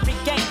legacy to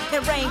regain.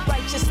 And reign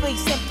righteously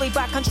simply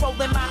by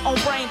controlling my own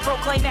brain.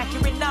 Proclaim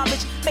accurate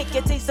knowledge, make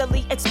it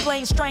easily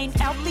explained. Strain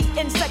out the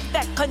insect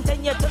that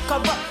continue to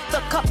corrupt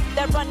the cup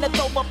that runneth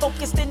over,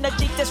 focused energy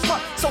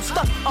disrupt. So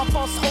stuck on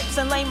false hopes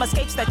and lame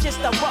escapes that just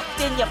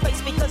erupt in your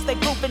face because they've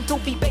proven to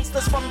be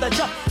baseless from the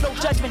jump. No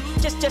judgment,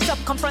 just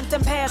yourself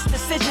confronting past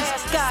decisions.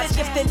 God's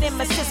gifted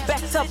nemesis, back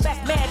to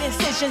back, mad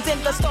incisions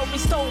in the story,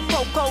 stole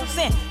procos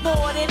in.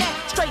 More than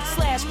that, straight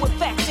slash with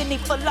facts. Any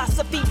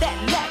philosophy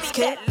that lacks,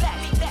 kid.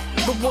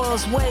 The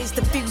world's ways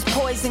diffuse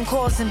poison,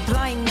 causing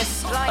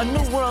blindness. A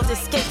new world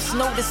escapes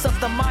notice of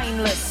the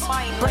mindless.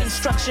 Brain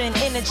structure and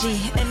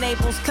energy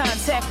enables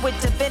contact with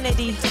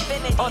divinity.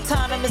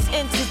 Autonomous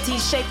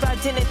entities shape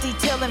identity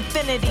till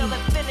infinity.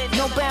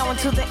 No bowing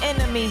to the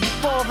enemy,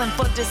 falling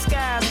for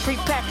disguise.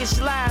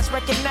 Prepackaged lies,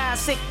 recognize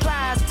sick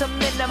plies to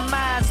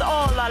minimize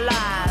all our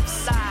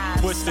lives.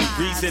 Twisted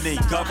reasoning,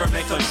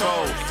 government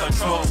control.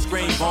 Smoke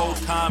screen mode,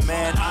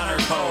 command honor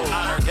code.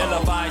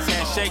 Ill-advised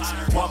handshakes,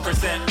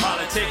 1%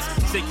 politics.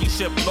 Sinking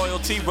ship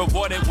loyalty,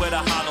 rewarded with a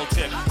hollow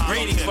tip.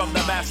 Greetings from the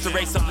master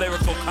race of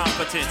lyrical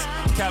competence.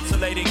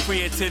 Encapsulating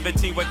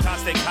creativity with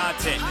constant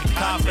content.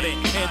 Confident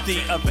in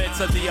the events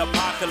of the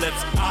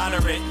apocalypse.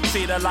 Honor it,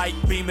 see the light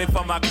beaming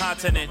from my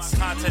continents.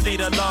 See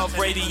the love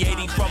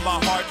radiating from my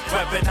heart.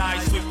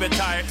 Weaponized, sweep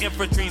entire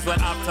infantries when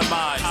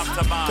optimized.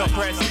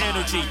 Compressed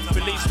energy,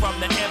 released from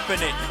the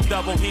infinite.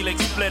 Double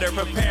helix splitter,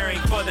 preparing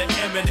for the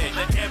imminent.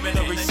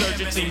 The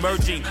resurgence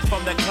emerging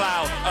from the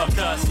cloud of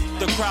dust.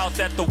 The crowds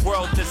that the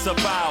world disavows.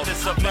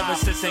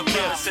 Nemesis and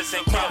gifts,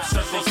 crop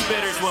circle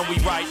spitters when we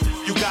write.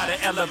 You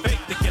gotta elevate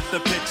to get the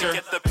picture.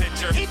 It's the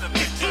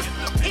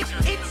new.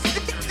 It's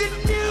the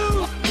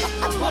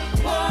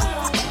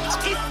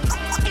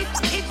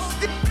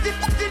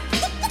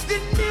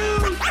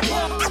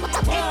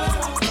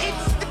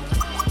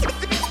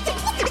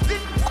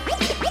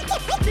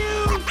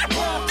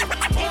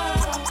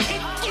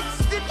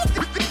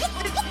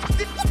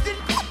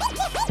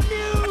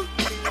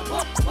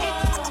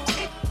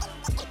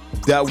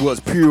That was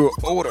Pure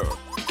Order,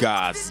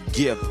 God's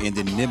gift in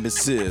the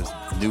Nemesis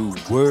New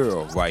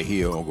World, right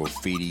here on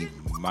Graffiti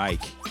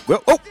Mike.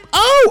 Well,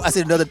 I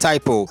said another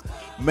typo.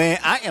 Man,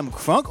 I am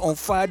crunk on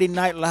Friday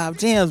Night Live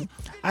Jams.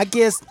 I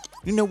guess,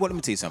 you know what, let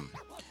me tell you something.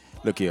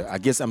 Look here, I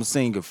guess I'm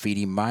saying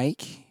Graffiti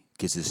Mike,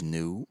 because it's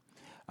new.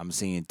 I'm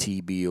seeing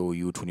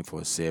TBOU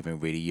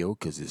 24/7 radio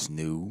because it's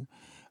new.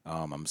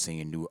 I'm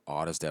seeing new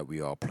artists that we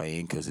are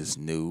playing because it's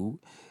new.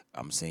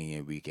 I'm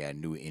seeing we got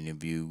new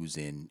interviews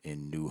and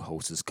new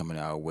hosts coming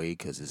our way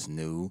because it's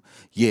new.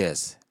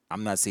 Yes,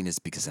 I'm not saying this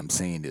because I'm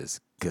saying this,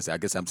 because I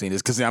guess I'm saying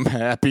this because I'm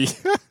happy.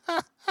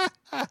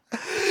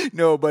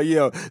 No, but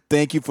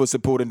thank you for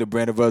supporting the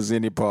Brand of Us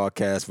Indie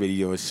podcast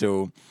radio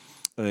show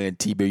and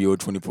TBOU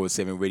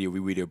 24/7 radio. We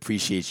really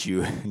appreciate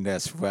you.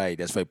 That's right.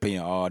 That's right. Playing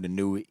all the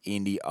new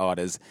indie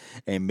artists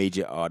and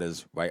major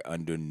artists right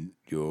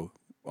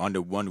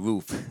under one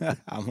roof.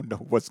 I don't know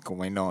what's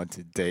going on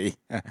today,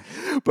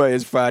 but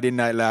it's Friday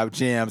Night Live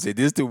Jams. This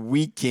is the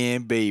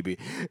weekend, baby.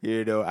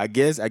 I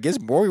guess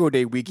Memorial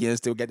Day weekend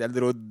still got that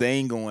little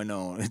thing going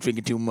on.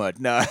 Drinking too much.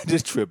 Nah,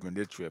 just tripping.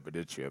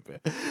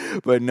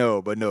 But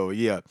no,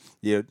 yeah.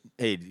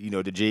 Hey,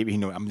 the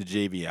JV. I'm the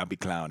JV. I'll be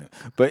clowning.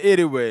 But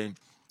anyway,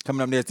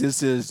 coming up next,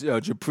 this is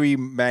Japri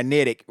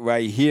Magnetic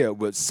right here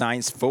with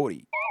Science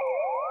 40.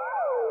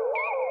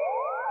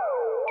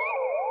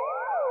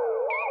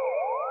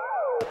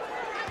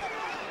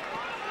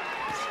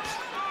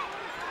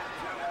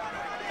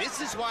 This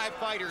is why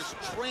fighters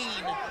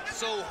train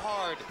so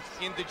hard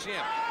in the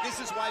gym. This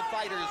is why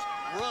fighters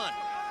run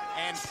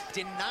and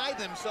deny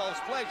themselves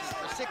pleasure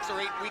for 6 or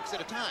 8 weeks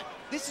at a time.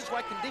 This is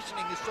why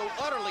conditioning is so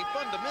utterly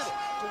fundamental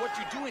to what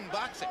you do in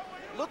boxing.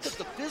 Look at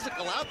the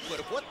physical output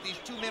of what these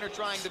two men are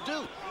trying to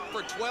do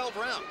for 12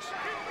 rounds.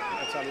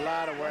 That's a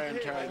lot of wear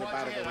and tear in the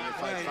body when you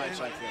fight fights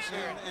like this.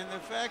 And the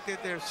fact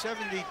that they're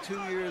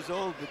 72 years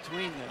old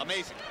between them.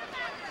 Amazing.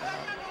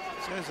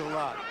 Says a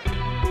lot.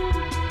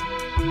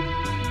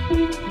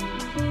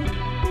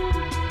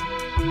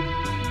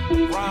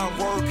 Rhyme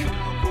work.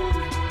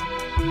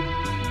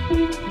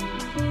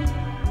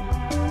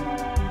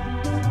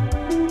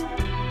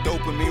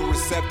 Dopamine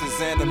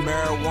receptors and the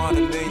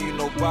marijuana menu.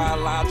 No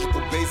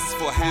biological basis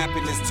for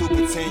happiness to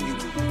continue.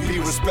 Be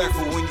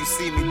respectful when you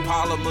see me.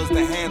 Polymers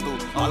to handle.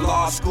 A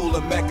law school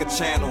and Mecca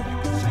channel.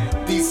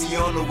 DC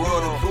on the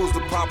world improves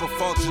the proper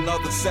function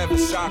of the 7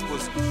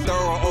 chakras.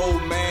 Thorough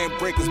old man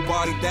break his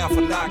body down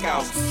for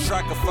knockouts.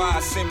 Striker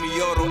 5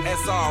 semi-auto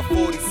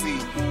SR40C.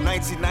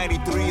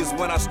 1993 is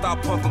when I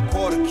stopped pumping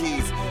quarter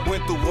keys.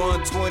 Went through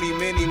 120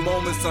 many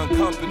moments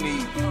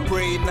unaccompanied.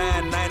 Grade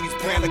 990s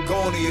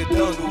Patagonia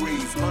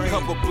dungarees.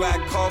 Cup of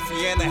black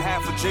coffee and a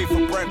half a J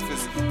for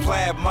breakfast.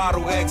 Plaid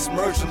Model X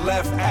merging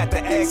left at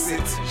the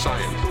exit.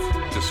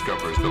 Science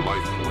discovers the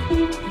life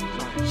force.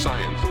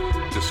 Science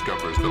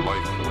discovers the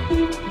life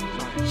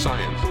force.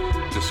 Science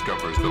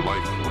discovers the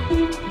life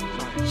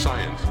force.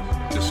 Science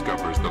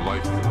discovers the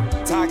life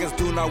force. Tigers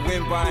do not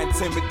win by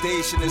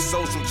intimidation and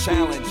social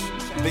challenge.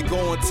 They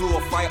go into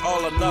a fight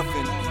all or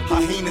nothing.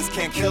 Hyenas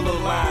can't kill a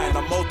lion.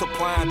 I'm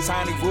multiplying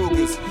tiny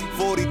Rugers.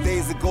 40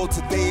 days ago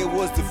today it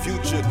was the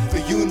future.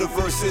 The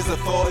universe is a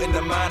thought in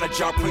the mind of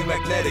Japri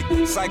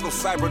Magnetic.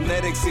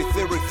 Psycho-cybernetics,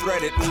 etheric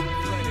threaded.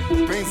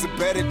 Brains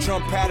embedded,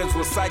 drum patterns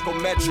with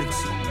psychometrics.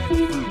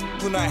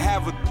 Do not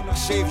have a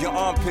shave your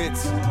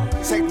armpits.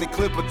 Technic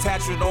clip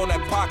attachment on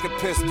that pocket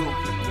pistol.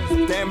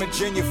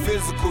 Damaging your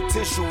physical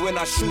tissue when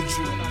I shoot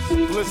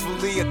you.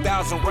 Blissfully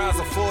 1,000 rounds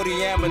of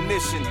 40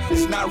 ammunition.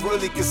 It's not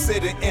really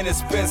considered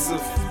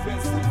inexpensive.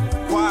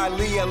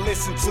 Quietly I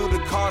listened to the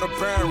Carter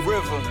Barron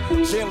River.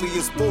 Gently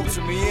it spoke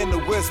to me in the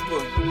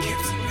whisper.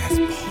 Gibson has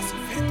balls of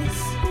fitness.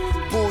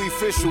 Bowie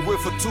Fisher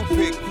with a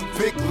toothpick.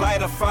 Big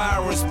lighter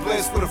fire and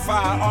splits with a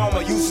firearm.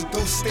 I used to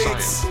do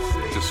sticks.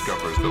 Science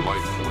discovers the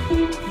life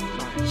force.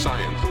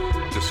 Science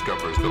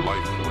discovers the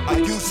life force. I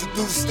used to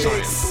do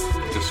sticks.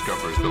 Science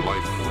discovers the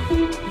life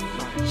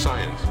force.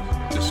 Science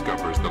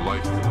discovers the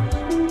life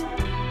force.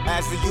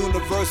 As the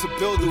universal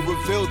builder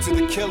revealed to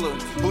the killer,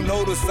 who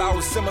noticed I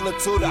was similar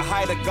to the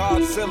height of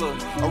Godzilla,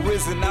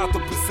 arisen out the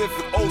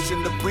Pacific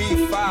Ocean to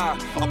breathe fire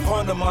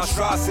upon the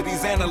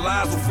monstrosities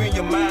analyzed within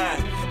your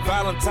mind.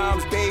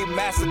 Valentine's Day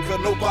massacre,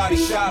 nobody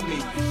shot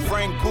me.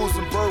 Frank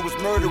Gusenberg was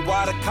murdered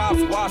while the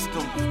cops watched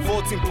him.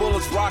 14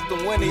 bullets rocked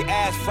him when they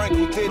asked Frank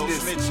who did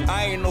this.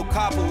 I ain't no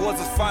copper was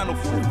his final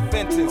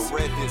sentence.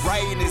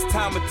 Writing his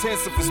time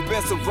intensive,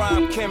 expensive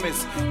rhyme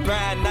chemist.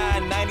 Buying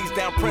 990s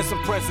down Prince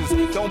and Princess.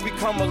 Don't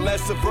become a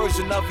lesser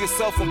version of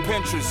yourself on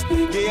Pinterest.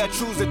 Yeah, I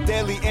choose a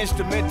deadly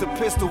instrument to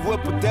pistol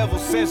whip a devil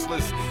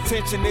senseless.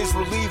 Tension is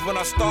relieved when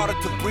I started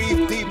to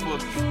breathe deeper.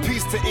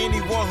 Peace to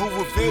anyone who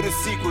revealed a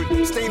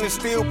secret. Stainless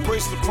steel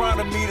bricks the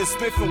chronometer,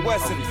 Smith &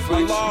 Wesson.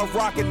 Allah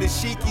rocking the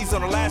sheikies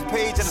on the last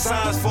page of the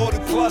Science 40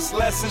 plus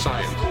lesson.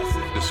 Science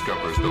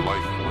discovers the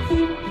life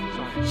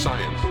force.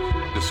 Science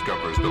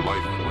discovers the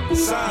life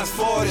force. Science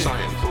 40.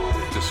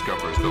 Science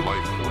discovers the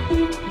life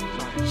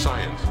force.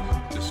 Science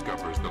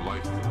discovers the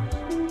life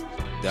force.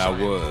 That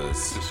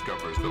was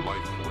discovers the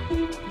life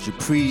force.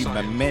 Japri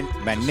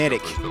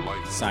Magnetic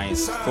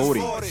Science 40.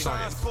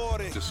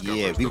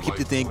 Yeah, we keep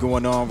the thing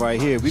going on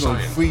right here. We're going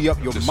to free up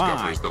your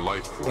mind.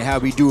 And how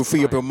we do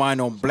free up your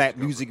mind on Black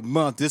Music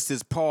Month. This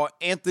is Paul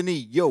Anthony.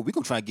 Yo, we're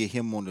going to try to get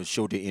him on the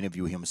show to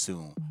interview him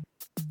soon.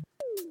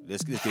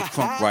 Let's get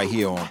crunk right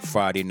here on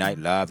Friday Night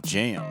Live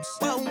Jams.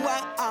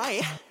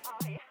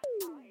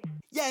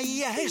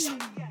 Yeah,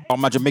 All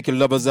my Jamaican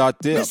lovers out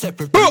there.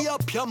 Free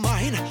up your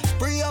mind,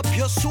 free up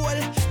your soul.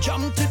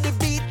 Jump to the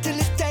beat till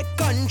it take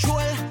control.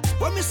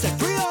 When me say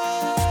free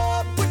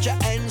up, put your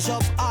hands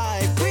up high.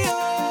 Free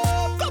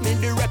up, come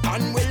in the rap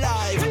and we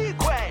live.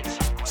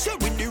 So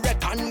with the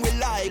rap and we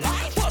live.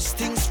 First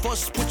things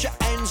first, put your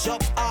hands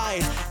up high.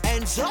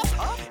 Hands up,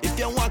 if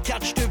you want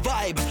catch the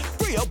vibe.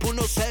 Free up on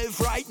yourself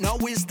right now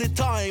is the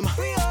time.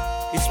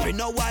 It's been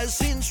a while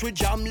since we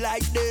jam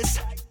like this.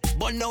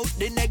 Burn out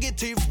the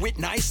negative with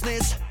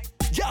niceness.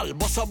 Y'all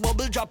bust a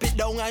bubble, drop it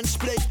down and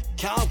split.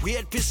 Can't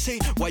wait to see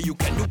what you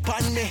can do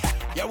pan me.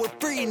 Yeah, we're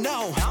free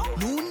now,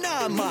 new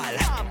normal.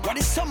 What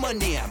is summer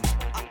name?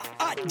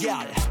 Hot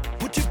girl,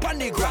 put it on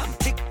the gram.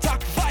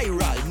 TikTok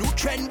viral, new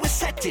trend we're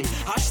setting.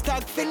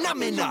 Hashtag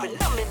phenomenal.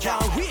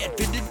 Can't wait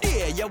for the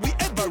day, yeah, we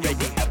ever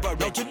ready.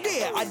 Now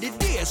today are the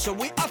day, so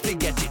we have to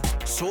get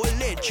it. So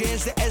let's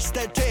change the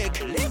aesthetic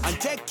and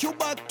take you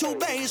back to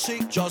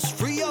basic. Just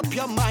free up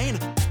your mind,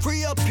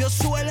 free up your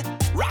soul.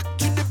 Rock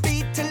to the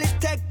beat till it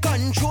take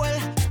control.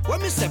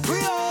 When we say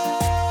free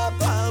up,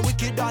 and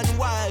wicked and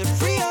wild.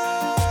 Free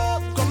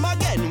up, come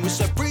again. We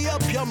say free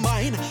up your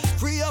mind,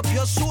 free up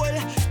your soul.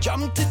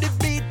 Jump to the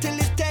beat till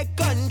it take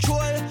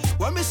control.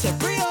 When we say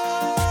free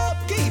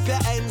up, keep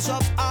your hands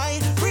up high.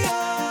 Free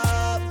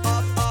up,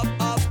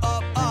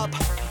 up.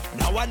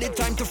 Now at the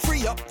time to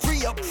free up,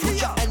 free up. Put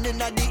your hand in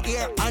the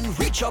air and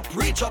reach up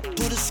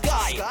to the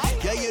sky.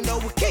 Yeah, you know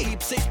we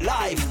keeps it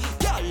live.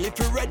 Girl, if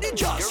you're ready,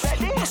 just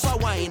bust a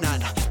wine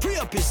and free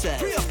up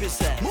yourself.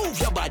 Move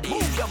your body,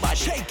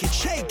 shake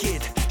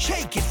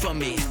it for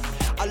me.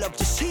 I love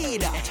to see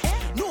that.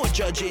 No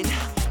judging,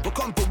 but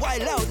come to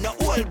wild out, no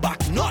hold back,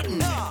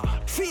 nothing.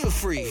 Feel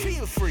free,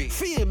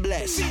 feel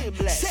blessed.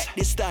 Set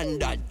the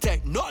standard,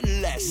 take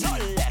nothing less.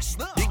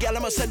 The girl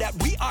I'ma say that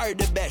we are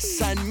the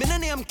best. And me no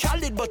name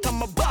Khalid, but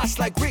I'm a boss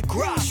like Rick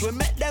Ross. We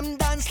make them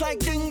dance like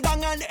Ding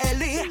Dong and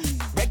Ellie.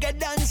 Reggae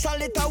dance,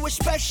 all it our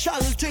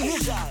specialty.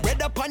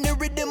 Red up on the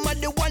rhythm of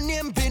the one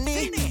named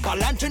Vinny.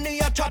 Paul Anthony,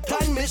 your chat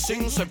and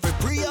missing. So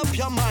free up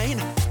your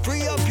mind,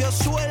 free up your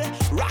soul.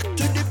 Rock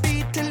to the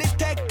beat till it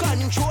take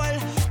control.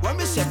 When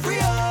we say free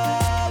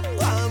up,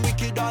 and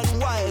wicked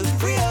and wild.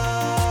 Free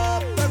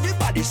up,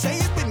 everybody say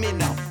it with me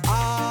now.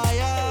 I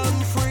am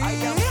free.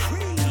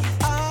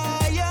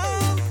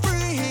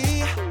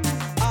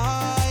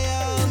 I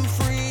am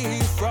free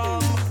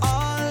from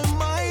all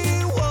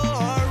my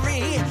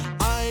worry.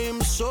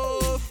 I'm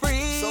so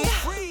free.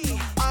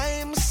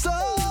 I'm so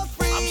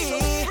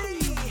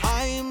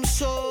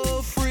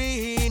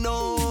free.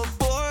 No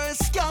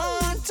force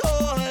can't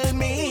hold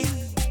me.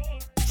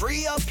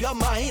 Free up your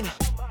mind.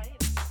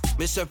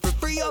 Mr.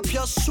 Free up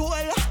your soul.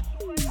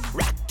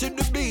 Rock to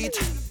the beat.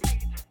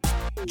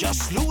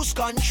 Just lose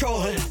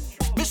control.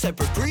 Mr.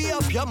 Free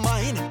up your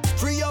mind.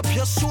 Free up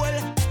your soul.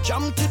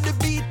 Jump to the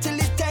beat till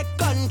it take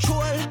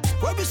control.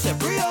 Where we say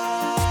free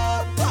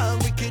up,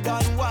 and wicked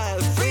and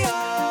wild. Free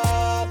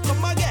up,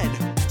 come again.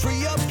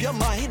 Free up your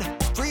mind.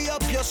 Free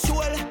up your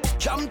soul.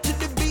 Jump to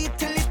the beat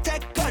till it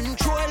take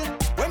control.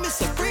 When we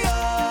say free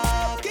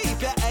up, keep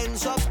your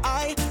hands up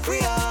high. Free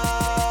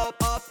up,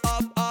 up.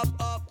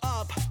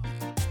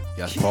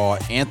 That's Paul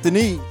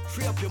Anthony.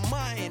 Free up your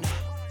mind,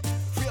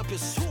 free up your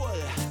soul,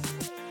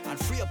 and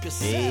free up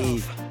yourself.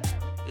 Hey.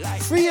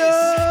 Like Free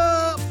this.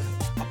 up!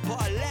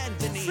 Paul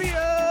Anthony. Free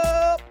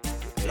up!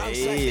 Alongside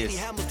Yes. Benny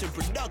Hamilton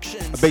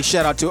Productions. A big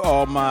shout out to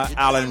all my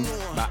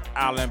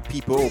island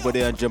people over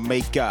there in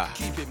Jamaica,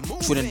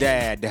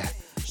 Trinidad,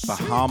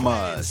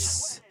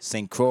 Bahamas,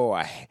 St.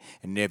 Croix,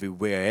 and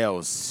everywhere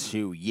else.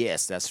 Shoot,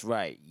 yes, that's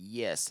right.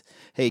 Yes.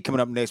 Hey,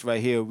 coming up next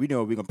right here, we know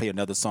we're going to play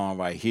another song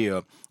right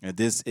here. And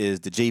this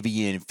is the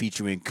JVN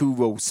featuring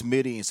Kuro,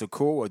 Smitty, and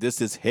Socorro. This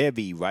is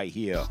Heavy right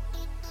here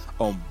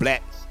on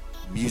Black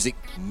Music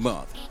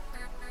Month.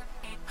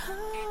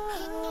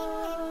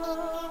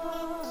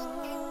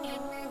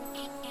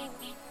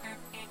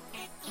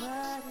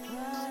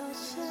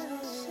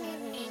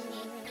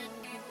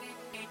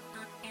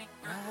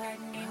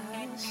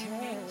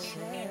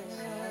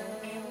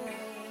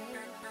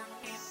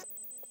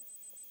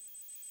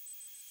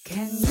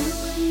 Can you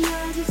and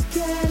I just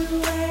get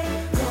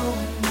away?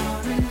 Going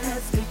on an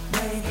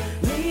escapade.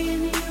 Me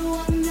and you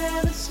will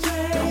never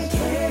stray. Don't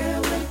care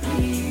what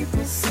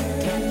people say.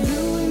 Can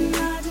you and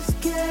I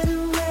just get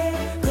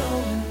away?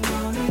 Going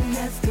on an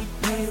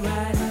escapade.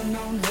 Riding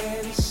on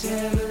heavy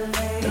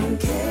Chevrolet. Don't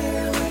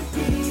care what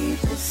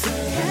people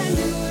say. Can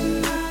you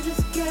and I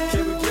just get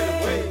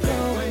away?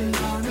 Going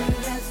on an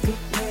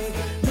escapade.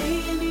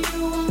 Me and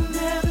you will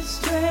never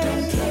stray.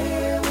 Don't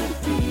care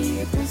what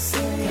people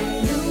say.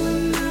 Can you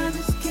and I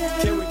just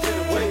get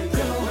away?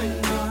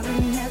 Going on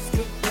an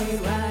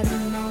escapade.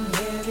 Riding on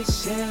heavy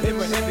Chevrolet.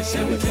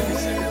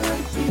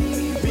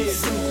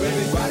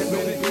 Riding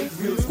on the big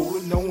wheels,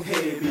 holding on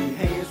heavy.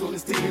 Hands on the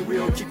steering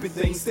wheel, keeping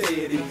things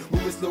steady.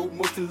 Moving slow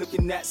motion,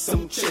 looking at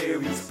some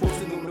cherries.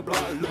 Posting on the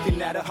block,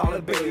 looking at a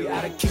holiday.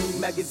 Out of King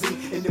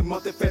magazine in the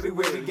month of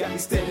February. Got me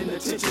standing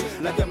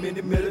attention like I'm in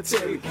the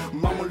military.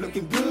 Mama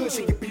looking good,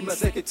 she can be my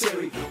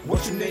secretary.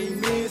 What your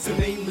name is, her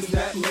name is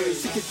not Mary.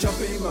 She can jump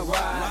in my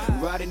ride,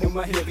 riding riding in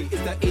my heavy.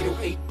 It's the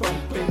 808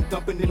 bumping,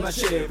 thumping in my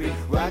Chevy.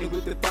 Riding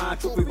with the fine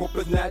trophy, hope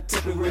it's not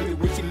temporary.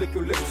 When she lick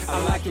her lips,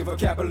 I like her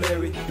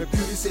vocabulary. The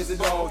beauty says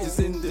it all, just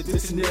in the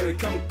dictionary.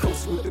 Come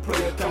coast with the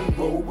player, come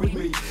roll with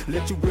me.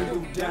 Let your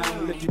window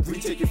down, let you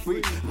breathe, take it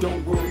free.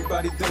 Don't worry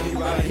about it, don't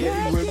ride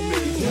heavy with me.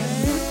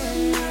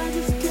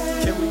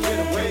 Can we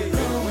get away?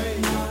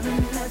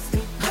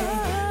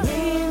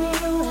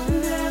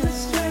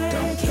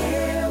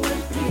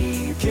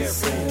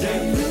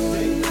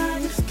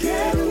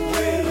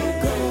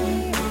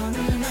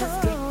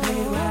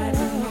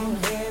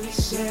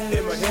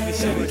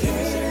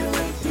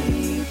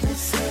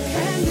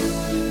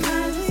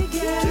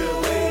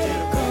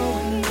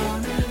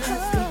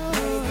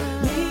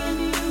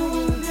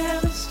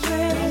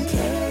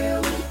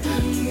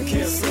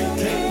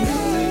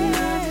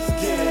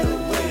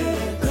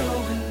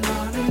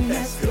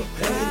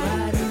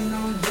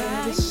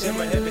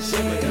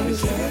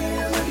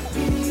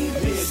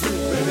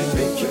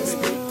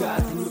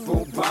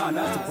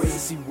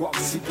 She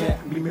walks, she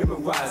got me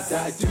memorized.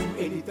 I do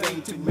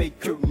anything to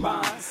make her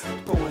mine.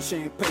 Pouring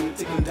champagne,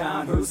 taking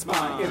down her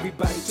spine.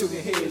 Everybody to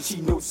the head,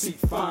 she knows she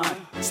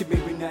fine. She may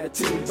be not a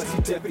 10, but she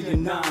definitely a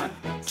 9.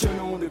 Turn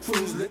on the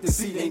cruise, let the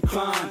seat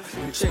incline.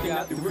 And checking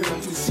out the rim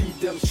to see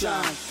them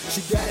shine.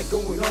 She got it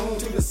going on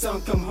till the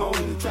sun come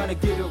home. Trying to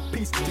get a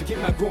piece to get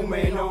my grown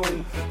man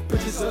on.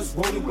 Pictures us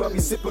rolling while we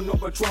sipping on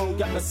Patron.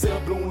 Got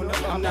myself blowing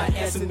up, I'm not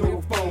answering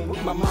no phone.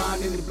 With my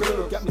mind in the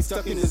blur, got me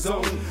stuck in the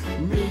zone.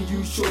 Me and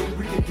you, sure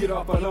we can get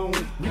off alone.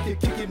 We can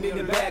kick it in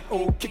the back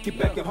or kick it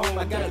back at home.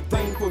 I got a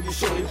thing for you,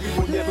 shorty. We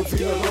will never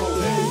be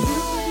alone.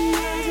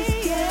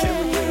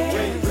 Can we get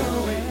away?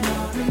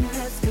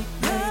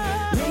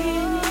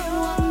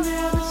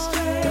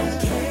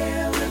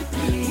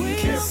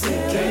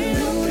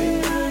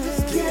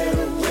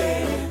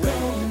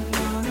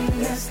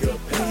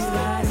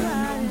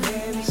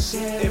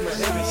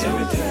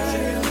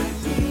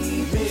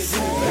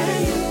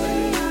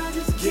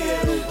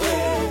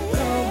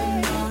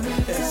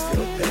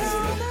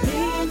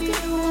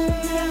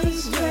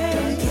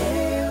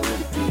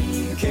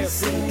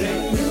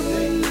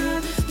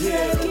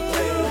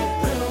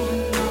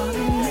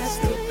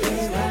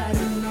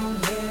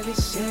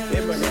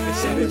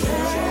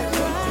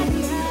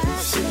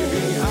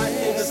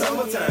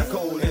 Summertime,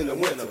 cold in the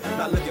winter.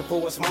 Not looking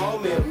for a small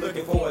meal,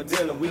 looking for a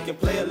dinner. We can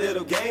play a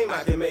little game,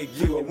 I can make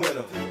you a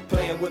winner.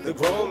 Playing with the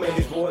grown man,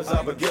 these boys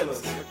are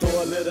beginners.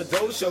 Throw a little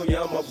dough, show you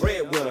I'm a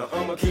breadwinner.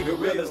 I'ma keep it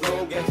real as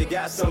long as you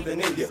got something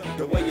in you.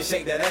 The way you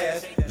shake that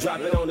ass, drop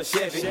it on the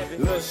Chevy.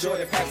 Little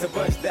shorty packs a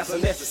bunch, that's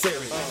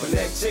unnecessary. The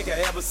next chick I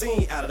ever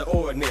seen out of the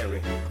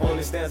ordinary.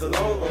 Only stands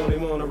alone, only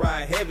wanna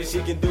ride heavy.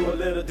 She can do a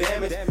little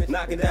damage,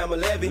 knocking down my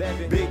levy.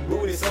 Big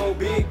booty, so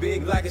big,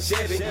 big like a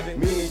Chevy.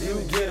 Me and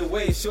you get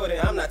away, shorty,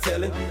 I'm not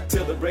telling.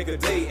 Till the break of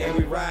day, and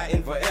we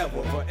riding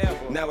forever.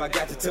 Now I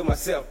got you to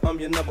myself, I'm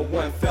your number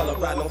one fella.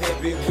 Riding on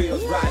heavy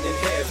wheels, riding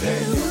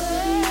heavy.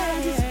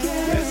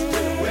 Let's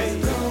get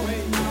away.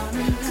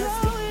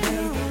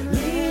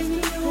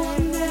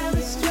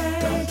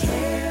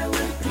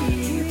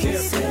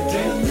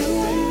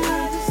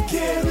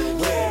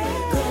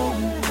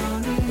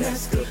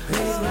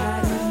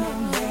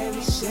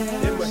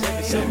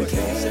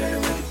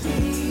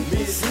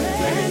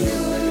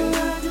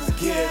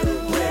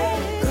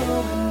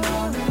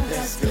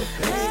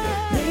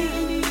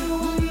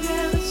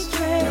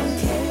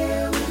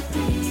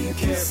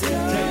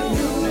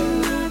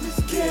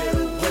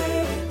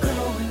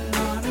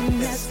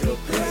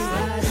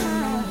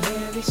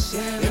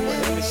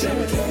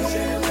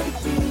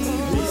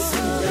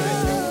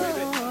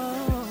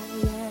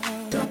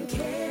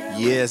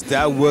 Yes,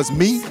 that was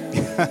me.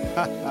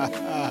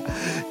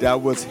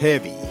 That was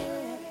heavy.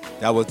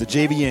 That was the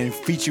JVN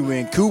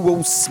featuring Kubo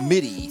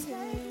Smitty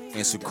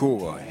and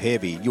Sakura.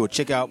 Heavy. You'll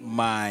check out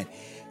my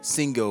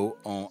single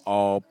on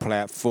all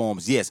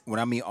platforms. Yes, when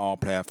I mean all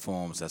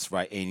platforms, that's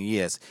right. And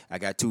yes, I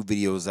got 2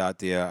 videos out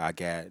there. I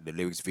got the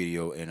lyrics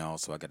video and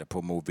also I got the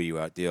promo video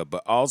out there.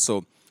 But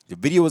also, the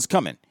video is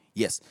coming.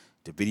 Yes,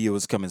 the video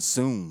is coming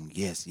soon.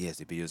 Yes,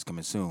 the video is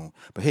coming soon.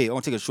 But hey, I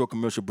want to take a short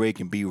commercial break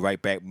and be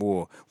right back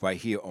more right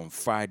here on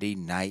Friday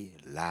Night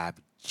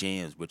Live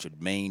Jams with your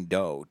main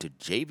dog to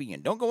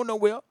JVN. Don't go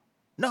nowhere.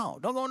 No,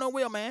 don't go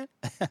nowhere, man.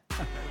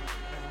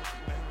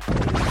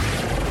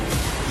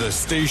 The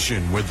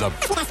station with the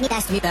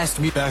best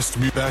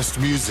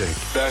music.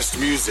 Best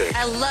music.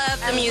 I love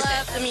the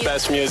music.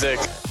 Best music.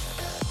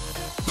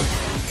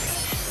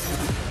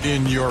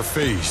 In your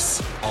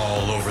face,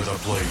 all over the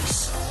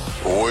place.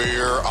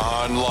 We're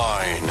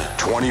online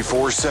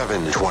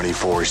 24/7.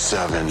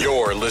 24/7.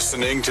 You're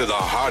listening to the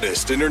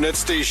hottest internet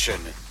station.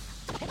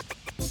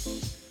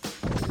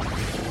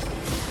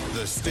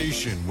 The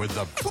station with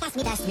the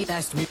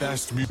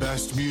best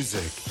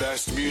music.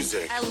 Best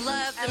music. I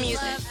love the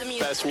music.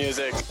 Best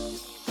music.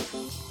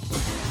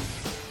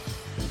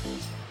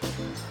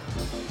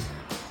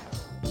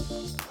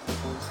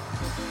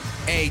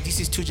 Hey, this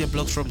is 2J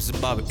Blocks from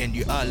Zimbabwe, and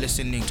you are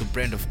listening to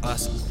Brand of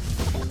Us.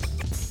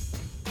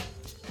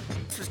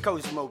 This is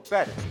Cosmo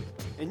Better,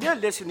 and you're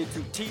listening to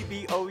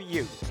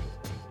TBOU.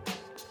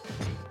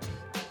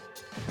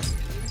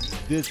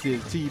 This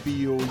is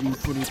TBOU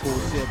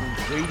 24/7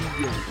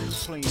 radio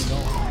playing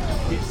all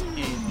hits and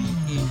the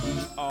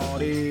indie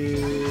artists.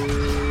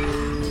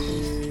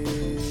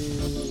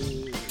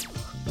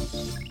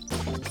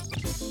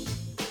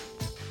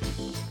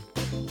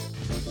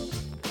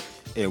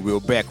 And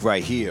we're back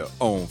right here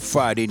on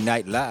Friday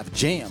Night Live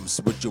Jams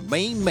with your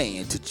main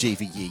man to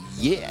JVA.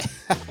 Yeah.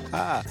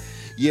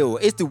 Yo,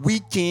 it's the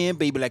weekend,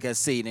 baby, like I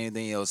say, and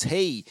anything else.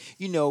 Hey,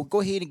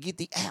 go ahead and get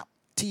the app.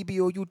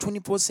 TBOU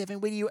 24/7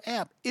 radio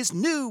app. It's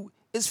new.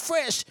 It's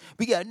fresh.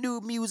 We got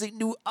new music,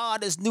 new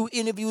artists, new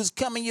interviews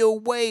coming your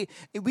way.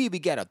 And we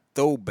got a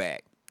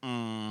throwback.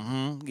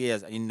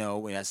 Yes,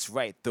 that's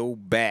right.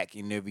 Throwback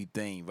and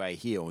everything right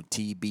here on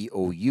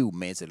TBOU,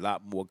 man. It's a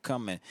lot more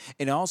coming.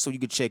 And also you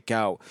can check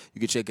out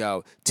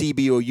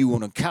TBOU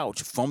on the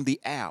couch from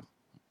the app.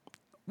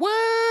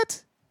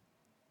 What?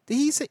 Did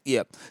he say?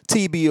 Yep.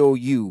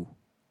 TBOU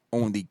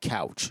on the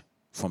couch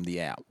from the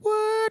app.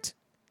 What?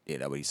 Yeah,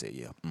 that's what he said,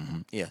 yeah.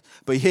 Yeah.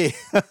 But yeah,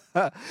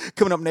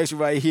 coming up next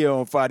right here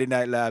on Friday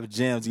Night Live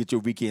Jams, get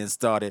your weekend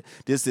started.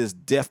 This is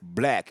Def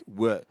Black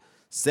with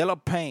Cellar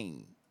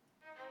Pain.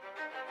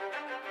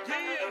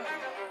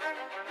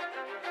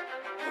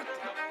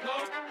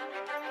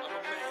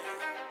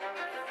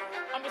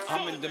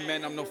 I'm in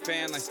demand, I'm no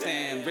fan, I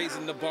stand.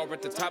 Raising the bar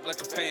at the top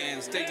like a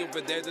fan. Stay over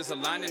there, there's a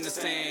line in the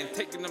sand.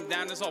 Taking them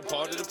down is all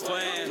part of the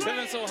plan.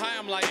 Feeling so high,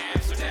 I'm like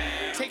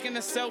Amsterdam. Taking a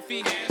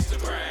selfie,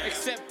 Instagram.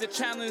 Accept the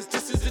challenge,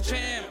 this is the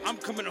jam. I'm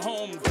coming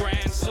home,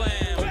 grand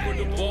slam. Over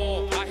the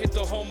wall, I hit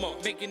the homer.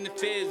 Making the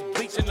fizz,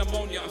 bleaching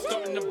ammonia. I'm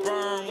starting to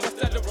burn, what's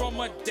that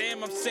aroma?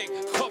 Damn, I'm sick,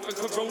 coughing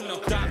corona.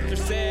 Doctor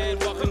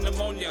said, welcome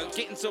pneumonia.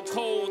 Getting so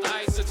cold,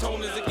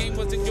 isotoners. The game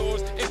wasn't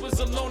yours, it was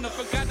a loner.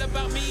 Forgot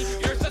about me,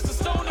 you're just a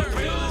stoner.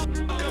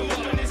 Come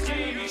up in this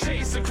game, you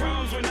chase the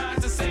crumbs, we're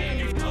not the same.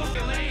 You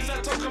fucking lanes, I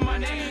talk on my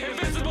name.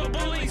 Invisible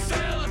bully,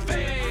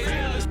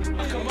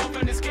 cellophane. Come up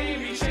in this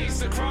game, you chase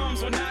the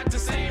crumbs, we're not the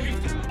same. You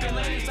fucking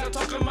lanes, I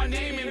talk on my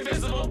name.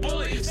 Invisible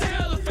bully,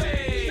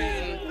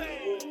 cellophane.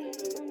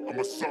 I'm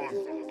a son,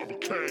 I'm a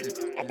king,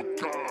 I'm a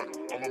god,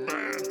 I'm a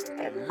man,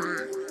 I'm me.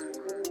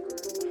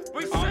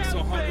 I'm so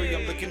hungry,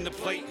 I'm licking the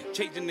plate.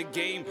 Changing the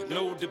game,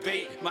 no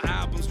debate. My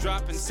album's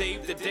dropping,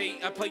 save the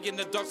date. I play in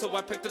the dark, so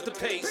I picked up the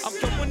pace. I'm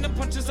throwing the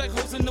punches like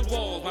holes in the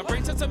walls. My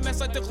brain starts a mess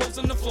like the clothes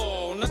on the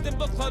floor. Nothing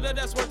but clutter,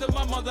 that's worth of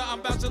my mother.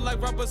 I'm bouncing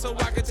like rubber, so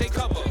I can take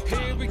cover.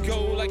 Here we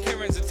go, like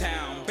Karen's in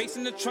town. Bass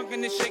in the trunk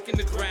and it's shaking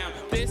the ground.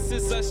 This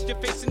is us, you're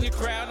facing your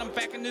crowd. I'm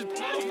back in this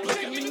booth,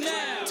 look at me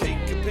now.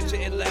 Take a picture,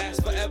 it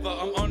lasts forever.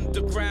 I'm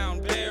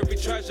underground,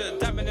 buried treasure.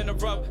 Diamond in the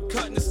rough,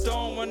 cutting the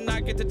stone. When I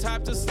get the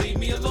top, just leave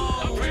me alone.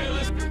 I'm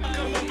realist.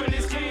 Come up in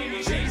this game,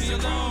 you chase me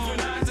alone. We're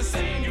not the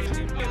same, you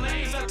f***ing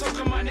lanes, I talk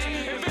on my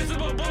name.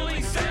 Invisible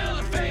bully,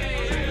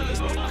 cellophane.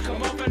 I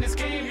come up in this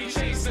game, you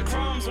chase the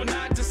crumbs. We're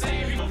not the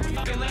same, you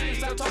f***ing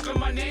lanes, I talk on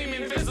my name.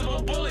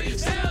 Invisible bully,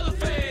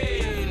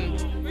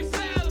 cellophane. We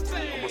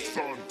cellophane. I'm a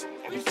son,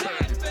 I'm a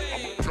king,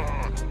 I'm a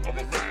god, I'm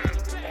a man,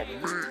 I'm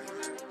me.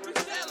 We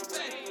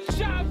cellophane.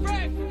 Shot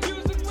wreck,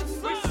 music with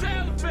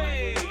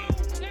cellophane.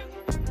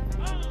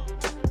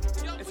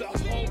 It's a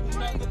whole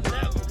nother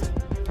level.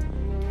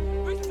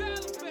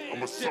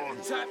 I'm a son,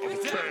 I'm a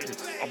king,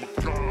 I'm a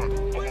god,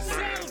 I'm a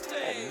man,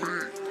 I'm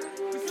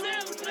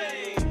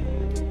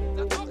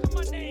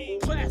me.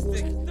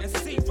 Plastic and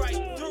see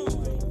right through.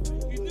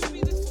 You knew me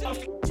the shit.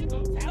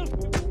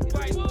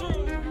 Right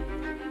through.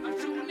 I'm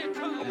shooting that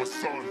color. I'm a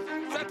son,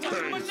 I'm a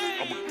king,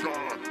 I'm a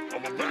god,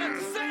 I'm a man,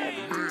 I'm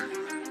me.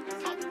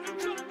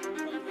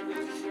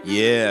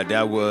 Yeah,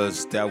 that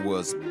was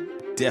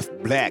Def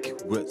Black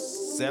with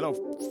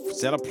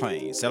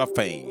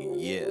Cellophane.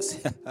 Yes.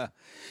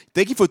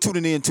 Thank you for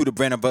tuning in to the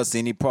Brand of Us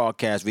Indie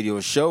Podcast video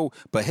show.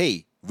 But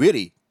hey,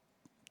 really,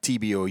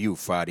 TBOU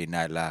Friday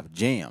Night Live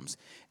Jams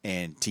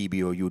and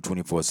TBOU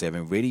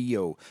 24/7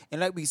 radio. And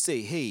like we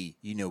say, hey,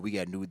 we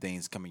got new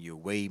things coming your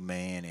way,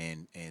 man.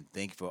 And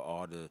thank you for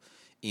all the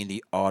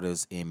indie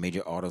artists and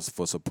major artists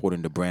for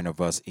supporting the Brand of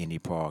Us Indie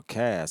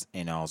Podcast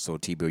and also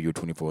TBOU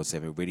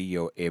 24/7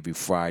 radio every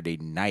Friday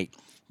night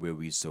where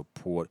we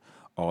support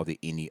all the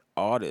indie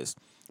artists.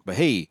 But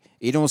hey,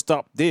 it don't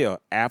stop there.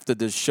 After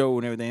the show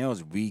and everything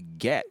else, we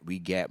got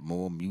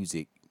more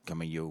music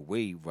coming your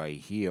way right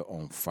here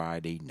on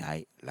Friday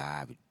Night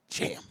Live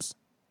Jams.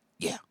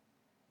 Yeah,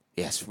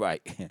 that's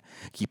right.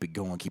 Keep it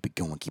going.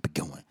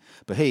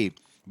 But hey,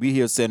 we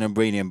here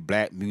celebrating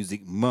Black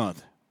Music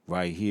Month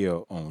right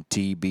here on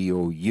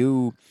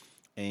TBOU.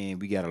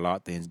 And we got a lot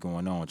of things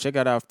going on. Check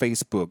out our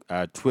Facebook,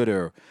 our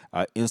Twitter,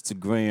 our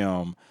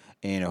Instagram,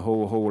 and a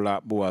whole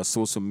lot more, our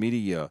social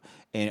media.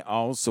 And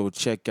also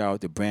check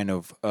out the Brand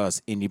of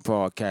Us Indie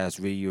Podcast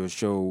radio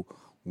show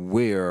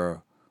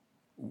where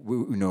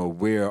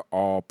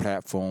all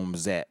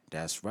platforms at.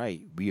 That's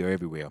right. We are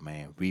everywhere,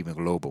 man. We even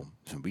global.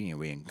 So we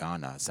in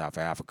Ghana, South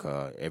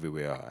Africa,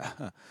 everywhere.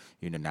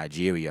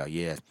 Nigeria,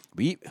 yes.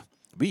 We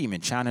even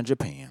China and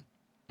Japan.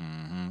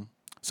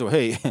 So,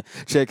 hey,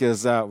 check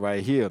us out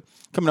right here.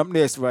 Coming up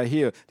next right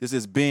here, this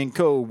is Ben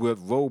Cole with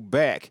Roll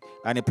Back.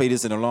 I didn't play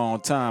this in a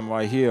long time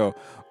right here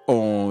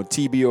on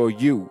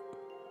TBOU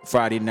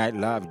Friday Night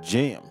Live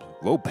Jam.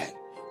 Roll back,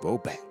 roll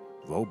back,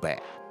 roll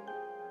back.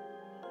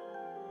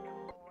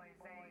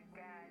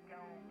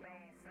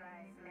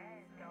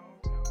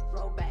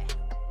 Roll back,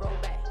 roll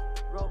back,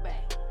 roll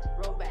back,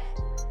 roll back,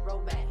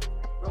 roll back,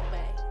 roll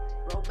back,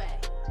 roll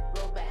back,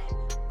 roll back.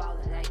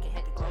 Ballin' like it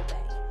had to grow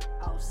back.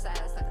 All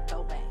sides like a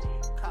throwback.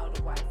 Call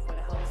the wife where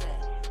the hoes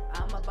at.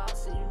 I'm a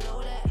boss and you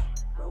know that.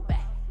 Roll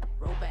back,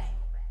 roll back,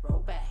 roll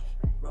back,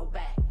 roll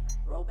back,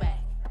 roll back,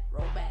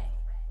 roll back,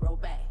 roll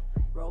back,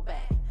 roll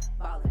back.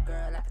 Ballin'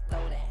 girl like a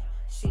throw that.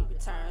 She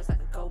returns like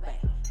a go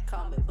back.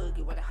 Call me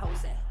Boogie where the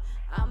hoes at.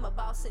 I'm a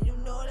boss and you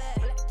know that.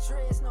 Black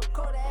dreads, no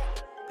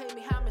Kodak. Pay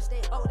me how much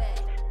they owe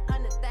that.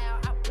 100,000,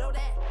 I blow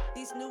that.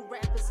 These new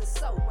rappers are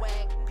so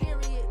whack.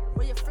 Period,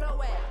 where your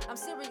flow at? I'm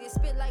serious,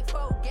 spit like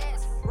 4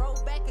 gas. Roll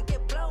back and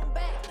get blown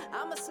back.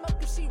 I'm a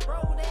smoker, she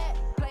roll that.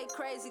 Play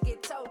crazy,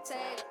 get toe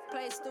tagged.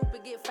 Play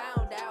stupid, get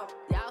found out.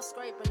 Y'all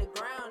scraping the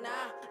ground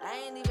now.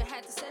 I ain't even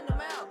had to send them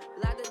out.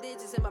 Lot of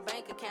digits in my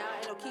bank account.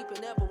 Ain't no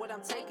keeping up with what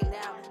I'm taking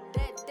out.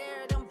 That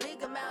there, them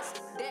big amounts.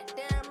 That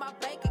there in my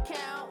bank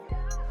account.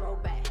 Roll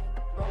back,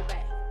 roll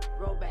back,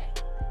 roll back,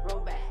 roll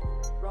back,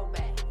 roll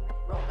back,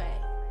 roll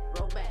back,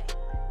 roll back,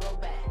 roll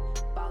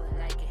back. Ballin'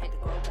 like it had to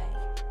grow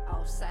back.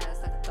 All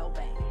sides like a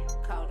throwback.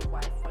 Call the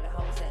wife where the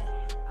hoes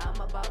at. I'm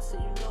a boss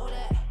and you know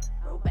that.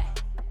 Roll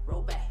back,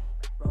 roll back,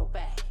 roll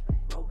back,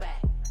 roll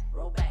back,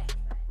 roll back,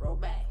 roll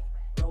back,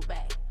 roll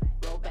back,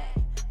 roll back.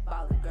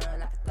 Ballin' girl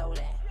like a throw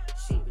that.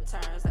 She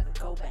returns like a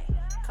go back.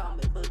 Call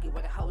me Boogie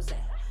where the hoes at.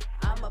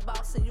 I'm a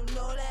boss and you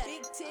know that.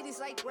 Big titties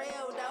like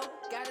rail though.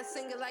 Gotta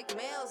sing it like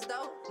males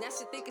though. Now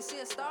she thinking she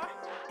a star.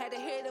 Had to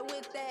hit her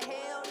with that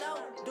hell no.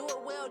 Do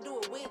it well, do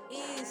it with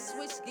ease.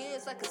 Switch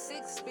gears like a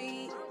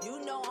 6-speed.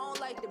 You know I don't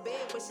like the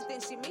bed, but she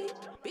thinks she me.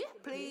 Bitch,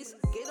 please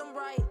get them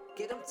right,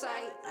 get them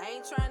tight. I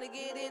ain't trying to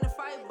get in a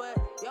fight, but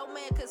yo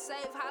man could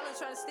save Holland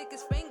trying to stick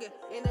his finger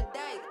in the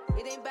dike.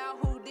 It ain't about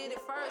who did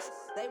it first.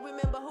 They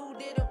remember who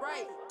did it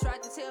right.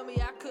 Tried to tell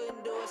me I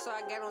couldn't do it, so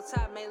I got on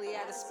top mainly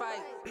out of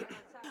spite.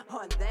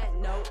 On that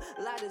note,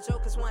 a lot of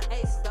jokers want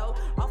ace though.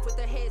 Off with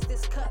their heads,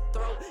 this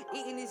cutthroat.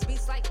 Eating these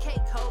beats like cake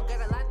ho.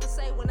 Got a lot to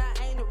say when I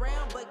ain't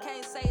around, but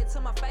can't say it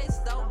to my face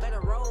though. Better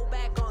roll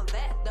back on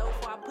that though,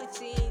 before I put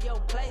you in your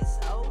place,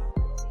 oh.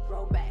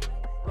 Roll back,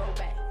 roll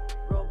back,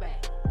 roll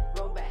back,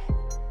 roll back,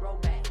 roll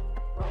back,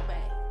 roll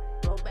back,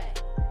 roll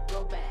back,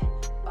 roll back.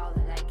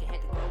 Ballin' like it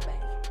had to grow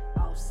back.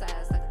 All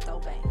sides like a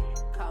throwback.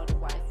 Call the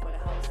wife where the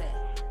hoes at.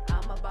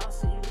 I'm a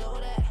boss and you know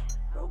that.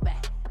 Roll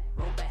back,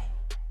 roll back,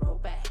 roll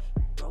back.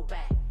 Roll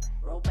back,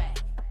 roll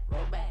back,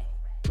 roll back,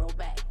 roll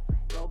back,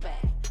 roll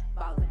back.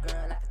 Ballin'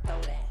 girl like a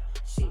throw that.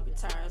 She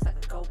returns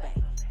like a go back.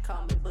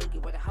 Call me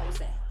Boogie where the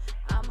hoes at.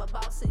 I'm a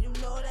boss and you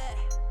know that.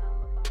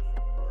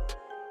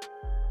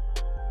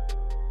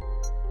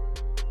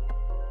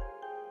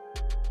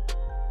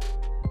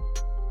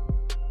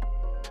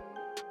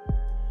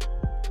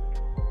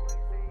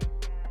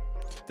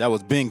 That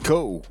was Ben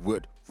Cole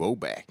with Roll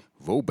Back,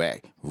 Roll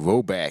Back,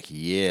 Roll Back.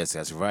 Yes,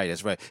 that's right,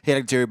 that's right. Hey,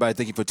 thank you to everybody.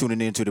 Thank you for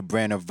tuning in to the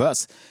brand of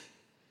us.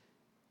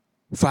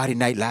 Friday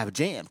Night Live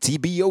Jam,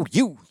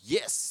 TBOU.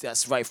 Yes,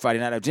 that's right, Friday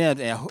Night Live Jam.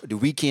 And the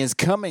weekend's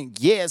coming.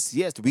 Yes,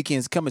 yes, the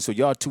weekend's coming. So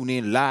y'all tune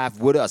in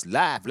live with us.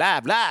 Live,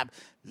 live, live.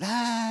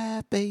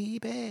 Live,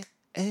 baby.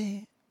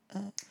 Hey,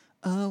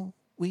 oh,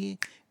 we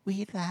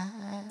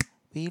live.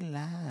 We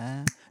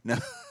live. No.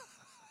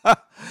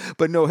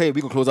 But no, hey, we're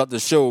going to close out the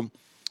show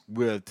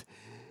with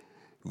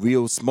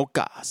Real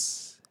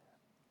Smokers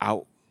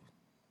Out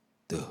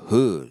the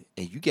Hood.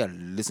 And you got to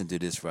listen to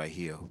this right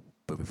here.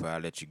 But before I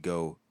let you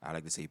go, I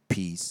like to say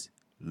peace,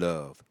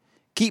 love.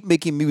 Keep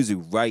making music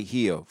right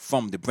here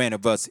from the Brand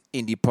of Us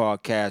Indie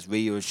Podcast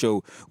Radio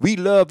Show. We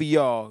love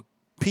y'all.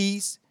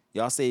 Peace.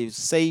 Y'all stay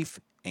safe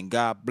and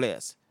God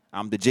bless.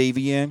 I'm the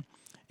JVN,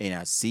 and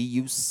I see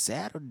you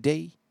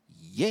Saturday.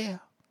 Yeah.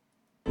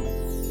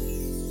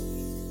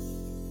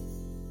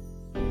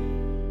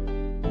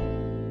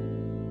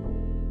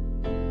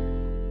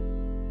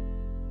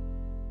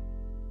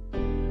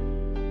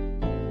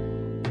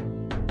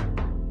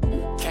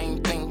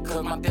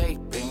 My day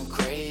been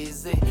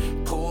crazy.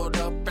 Pulled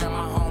up in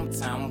my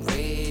hometown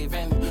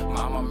raving.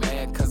 Mama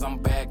mad cause I'm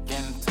back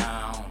in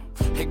town.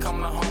 Here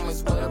come the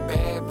homies with a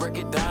bag, break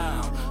it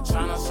down.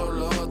 Tryna show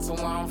love to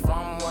where I'm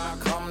from, where I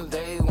come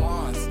day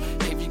ones.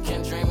 If you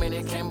can dream it,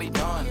 it can be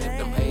done. If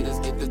them haters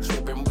get the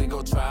trippin', we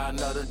go try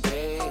another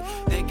day.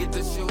 They get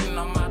the shooting,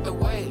 I'm out the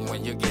way.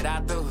 When you get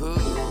out the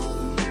hood,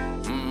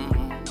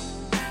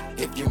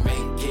 if you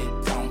make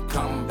it, don't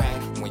come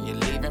back. When you're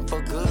leaving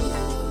for good,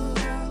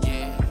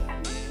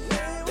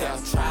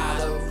 they'll try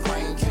to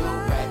bring you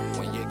back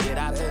when you get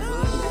out the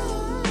hood.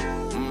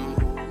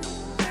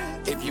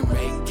 If you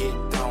make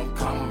it, don't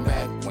come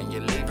back when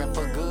you're leaving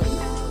for good.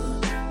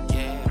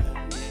 Yeah,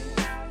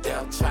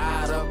 they'll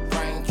try to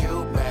bring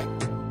you back.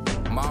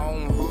 My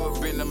own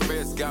hood been a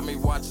mess, got me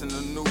watching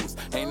the news.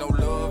 Ain't no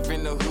love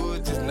in the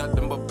hood, just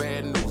nothing but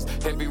bad news.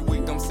 Every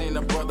week I'm seeing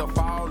a brother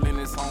fall in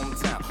his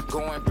hometown.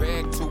 Going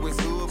back to his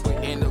hood, but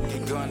end up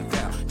get gunned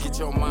down. Get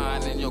your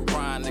mind and your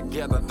grind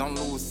together, don't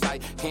lose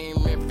sight. He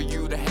ain't meant for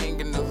you to hang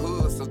in the hood.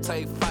 so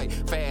take fight.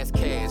 Fast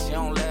cash, you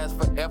don't last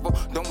forever.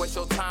 Don't waste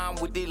your time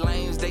with these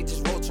lanes, they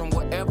just roaching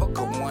whatever.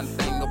 Cause one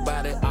thing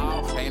about it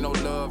all, ain't no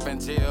love in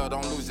jail.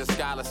 Don't lose your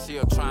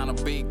scholarship trying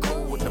to be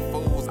cool with the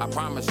fools. I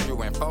promise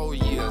you, in 4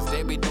 years,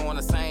 they be doing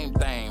the same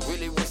thing.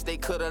 Really wish they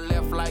could've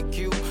left like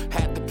you.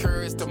 Had the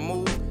courage to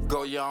move.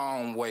 Go your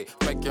own way,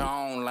 make your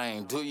own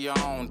lane, do your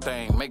own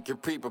thing. Make your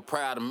people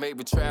proud and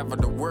maybe travel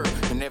the world.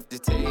 And if they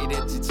tell you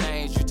that you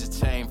change, you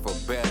just change for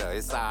better.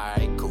 It's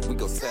alright, cause we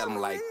gon' tell them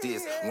like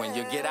this. When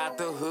you get out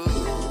the hood,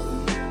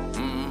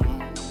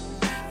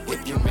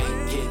 if you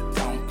make it,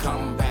 don't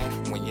come back.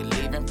 When you're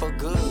leaving for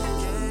good,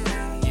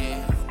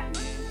 yeah,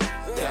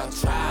 they'll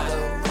try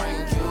to bring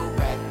you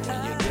back. When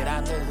you get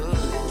out the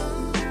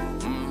hood,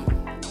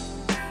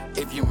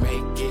 if you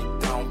make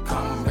it, don't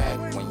come back.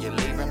 When you're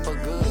leaving for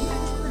good,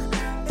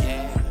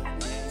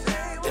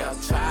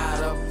 try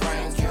to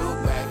bring you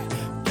back.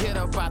 Get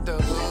up out the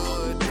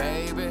hood,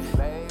 baby.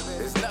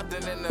 There's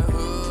nothing in the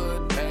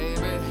hood,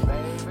 baby.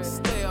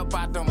 Stay up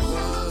out them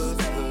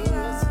hoods,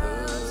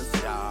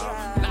 y'all.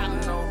 Not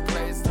no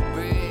place to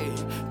be.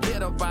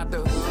 Get up out the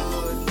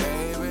hood,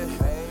 baby.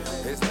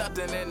 There's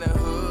nothing in the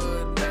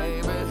hood,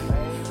 baby.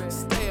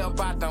 Stay up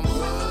out them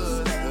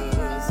hoods,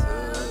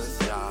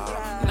 y'all.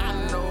 Not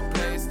no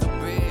place to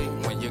be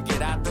when you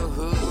get out the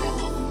hood.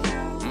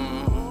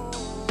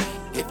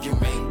 If you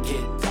make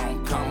it,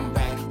 come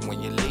back when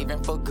you're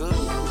leaving for good.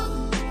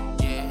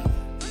 Yeah,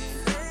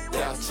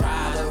 they'll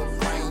try to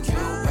bring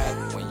you back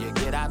when you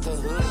get out the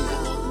hood.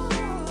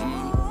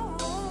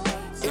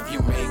 If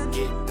you make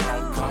it,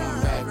 don't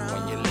come back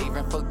when you're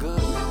leaving for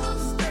good.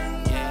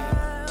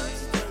 Yeah,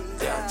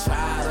 they'll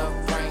try to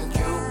bring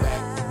you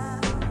back.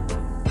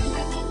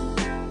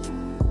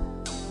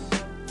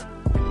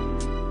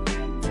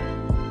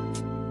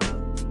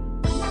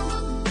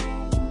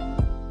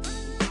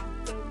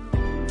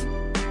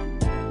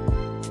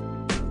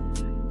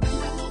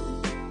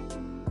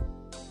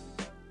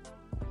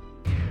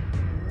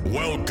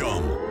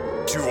 Welcome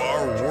to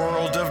our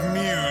world of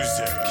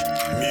music.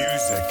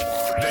 Music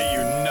that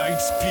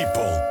unites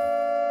people.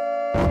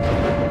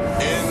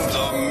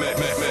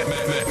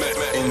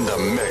 In the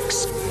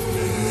mix.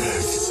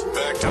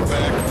 Back to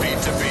back, beat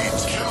to beat.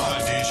 Come on,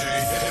 DJ.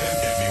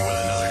 Hit me with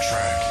another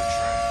track.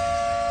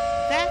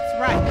 That's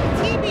right.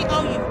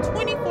 TBOU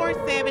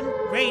 24/7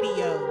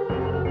 radio.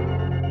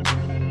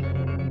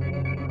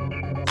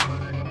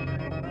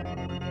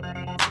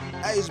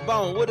 Ace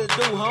Bone, what it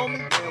do, homie?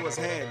 Man, what's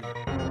happening?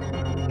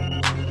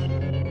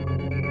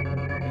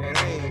 Man, I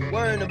ain't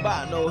worrying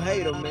about no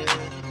hater, man.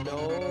 No.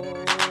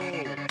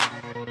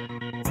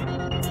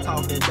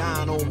 Talking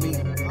down on me.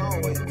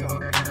 Always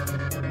talking.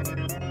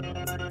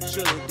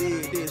 Shoulda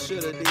did this,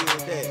 shoulda did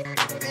that.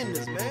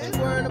 Business, man.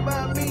 Worrying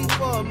about me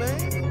for,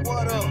 man.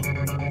 What up?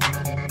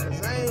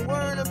 Cause I ain't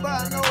worrying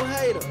about no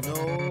hater. No.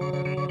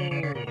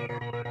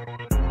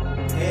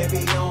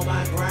 Heavy on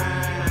my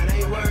grind.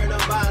 Ain't worrying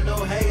about no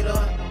hater.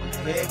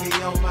 Heavy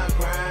on my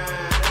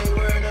grind, ain't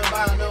worrying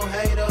about no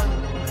hater.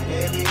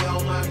 Heavy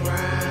on my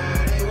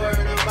grind, ain't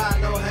worrying about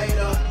no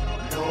hater.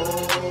 No,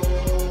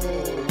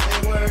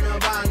 ain't worrying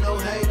about no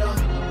hater.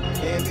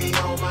 Heavy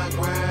on my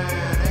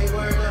grind, ain't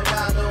worrying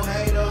about no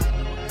hater.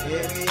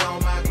 Heavy on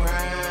my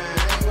grind,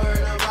 ain't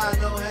worrying about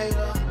no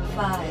hater.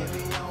 5,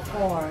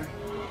 4,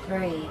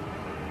 3,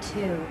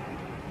 2,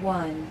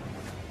 1.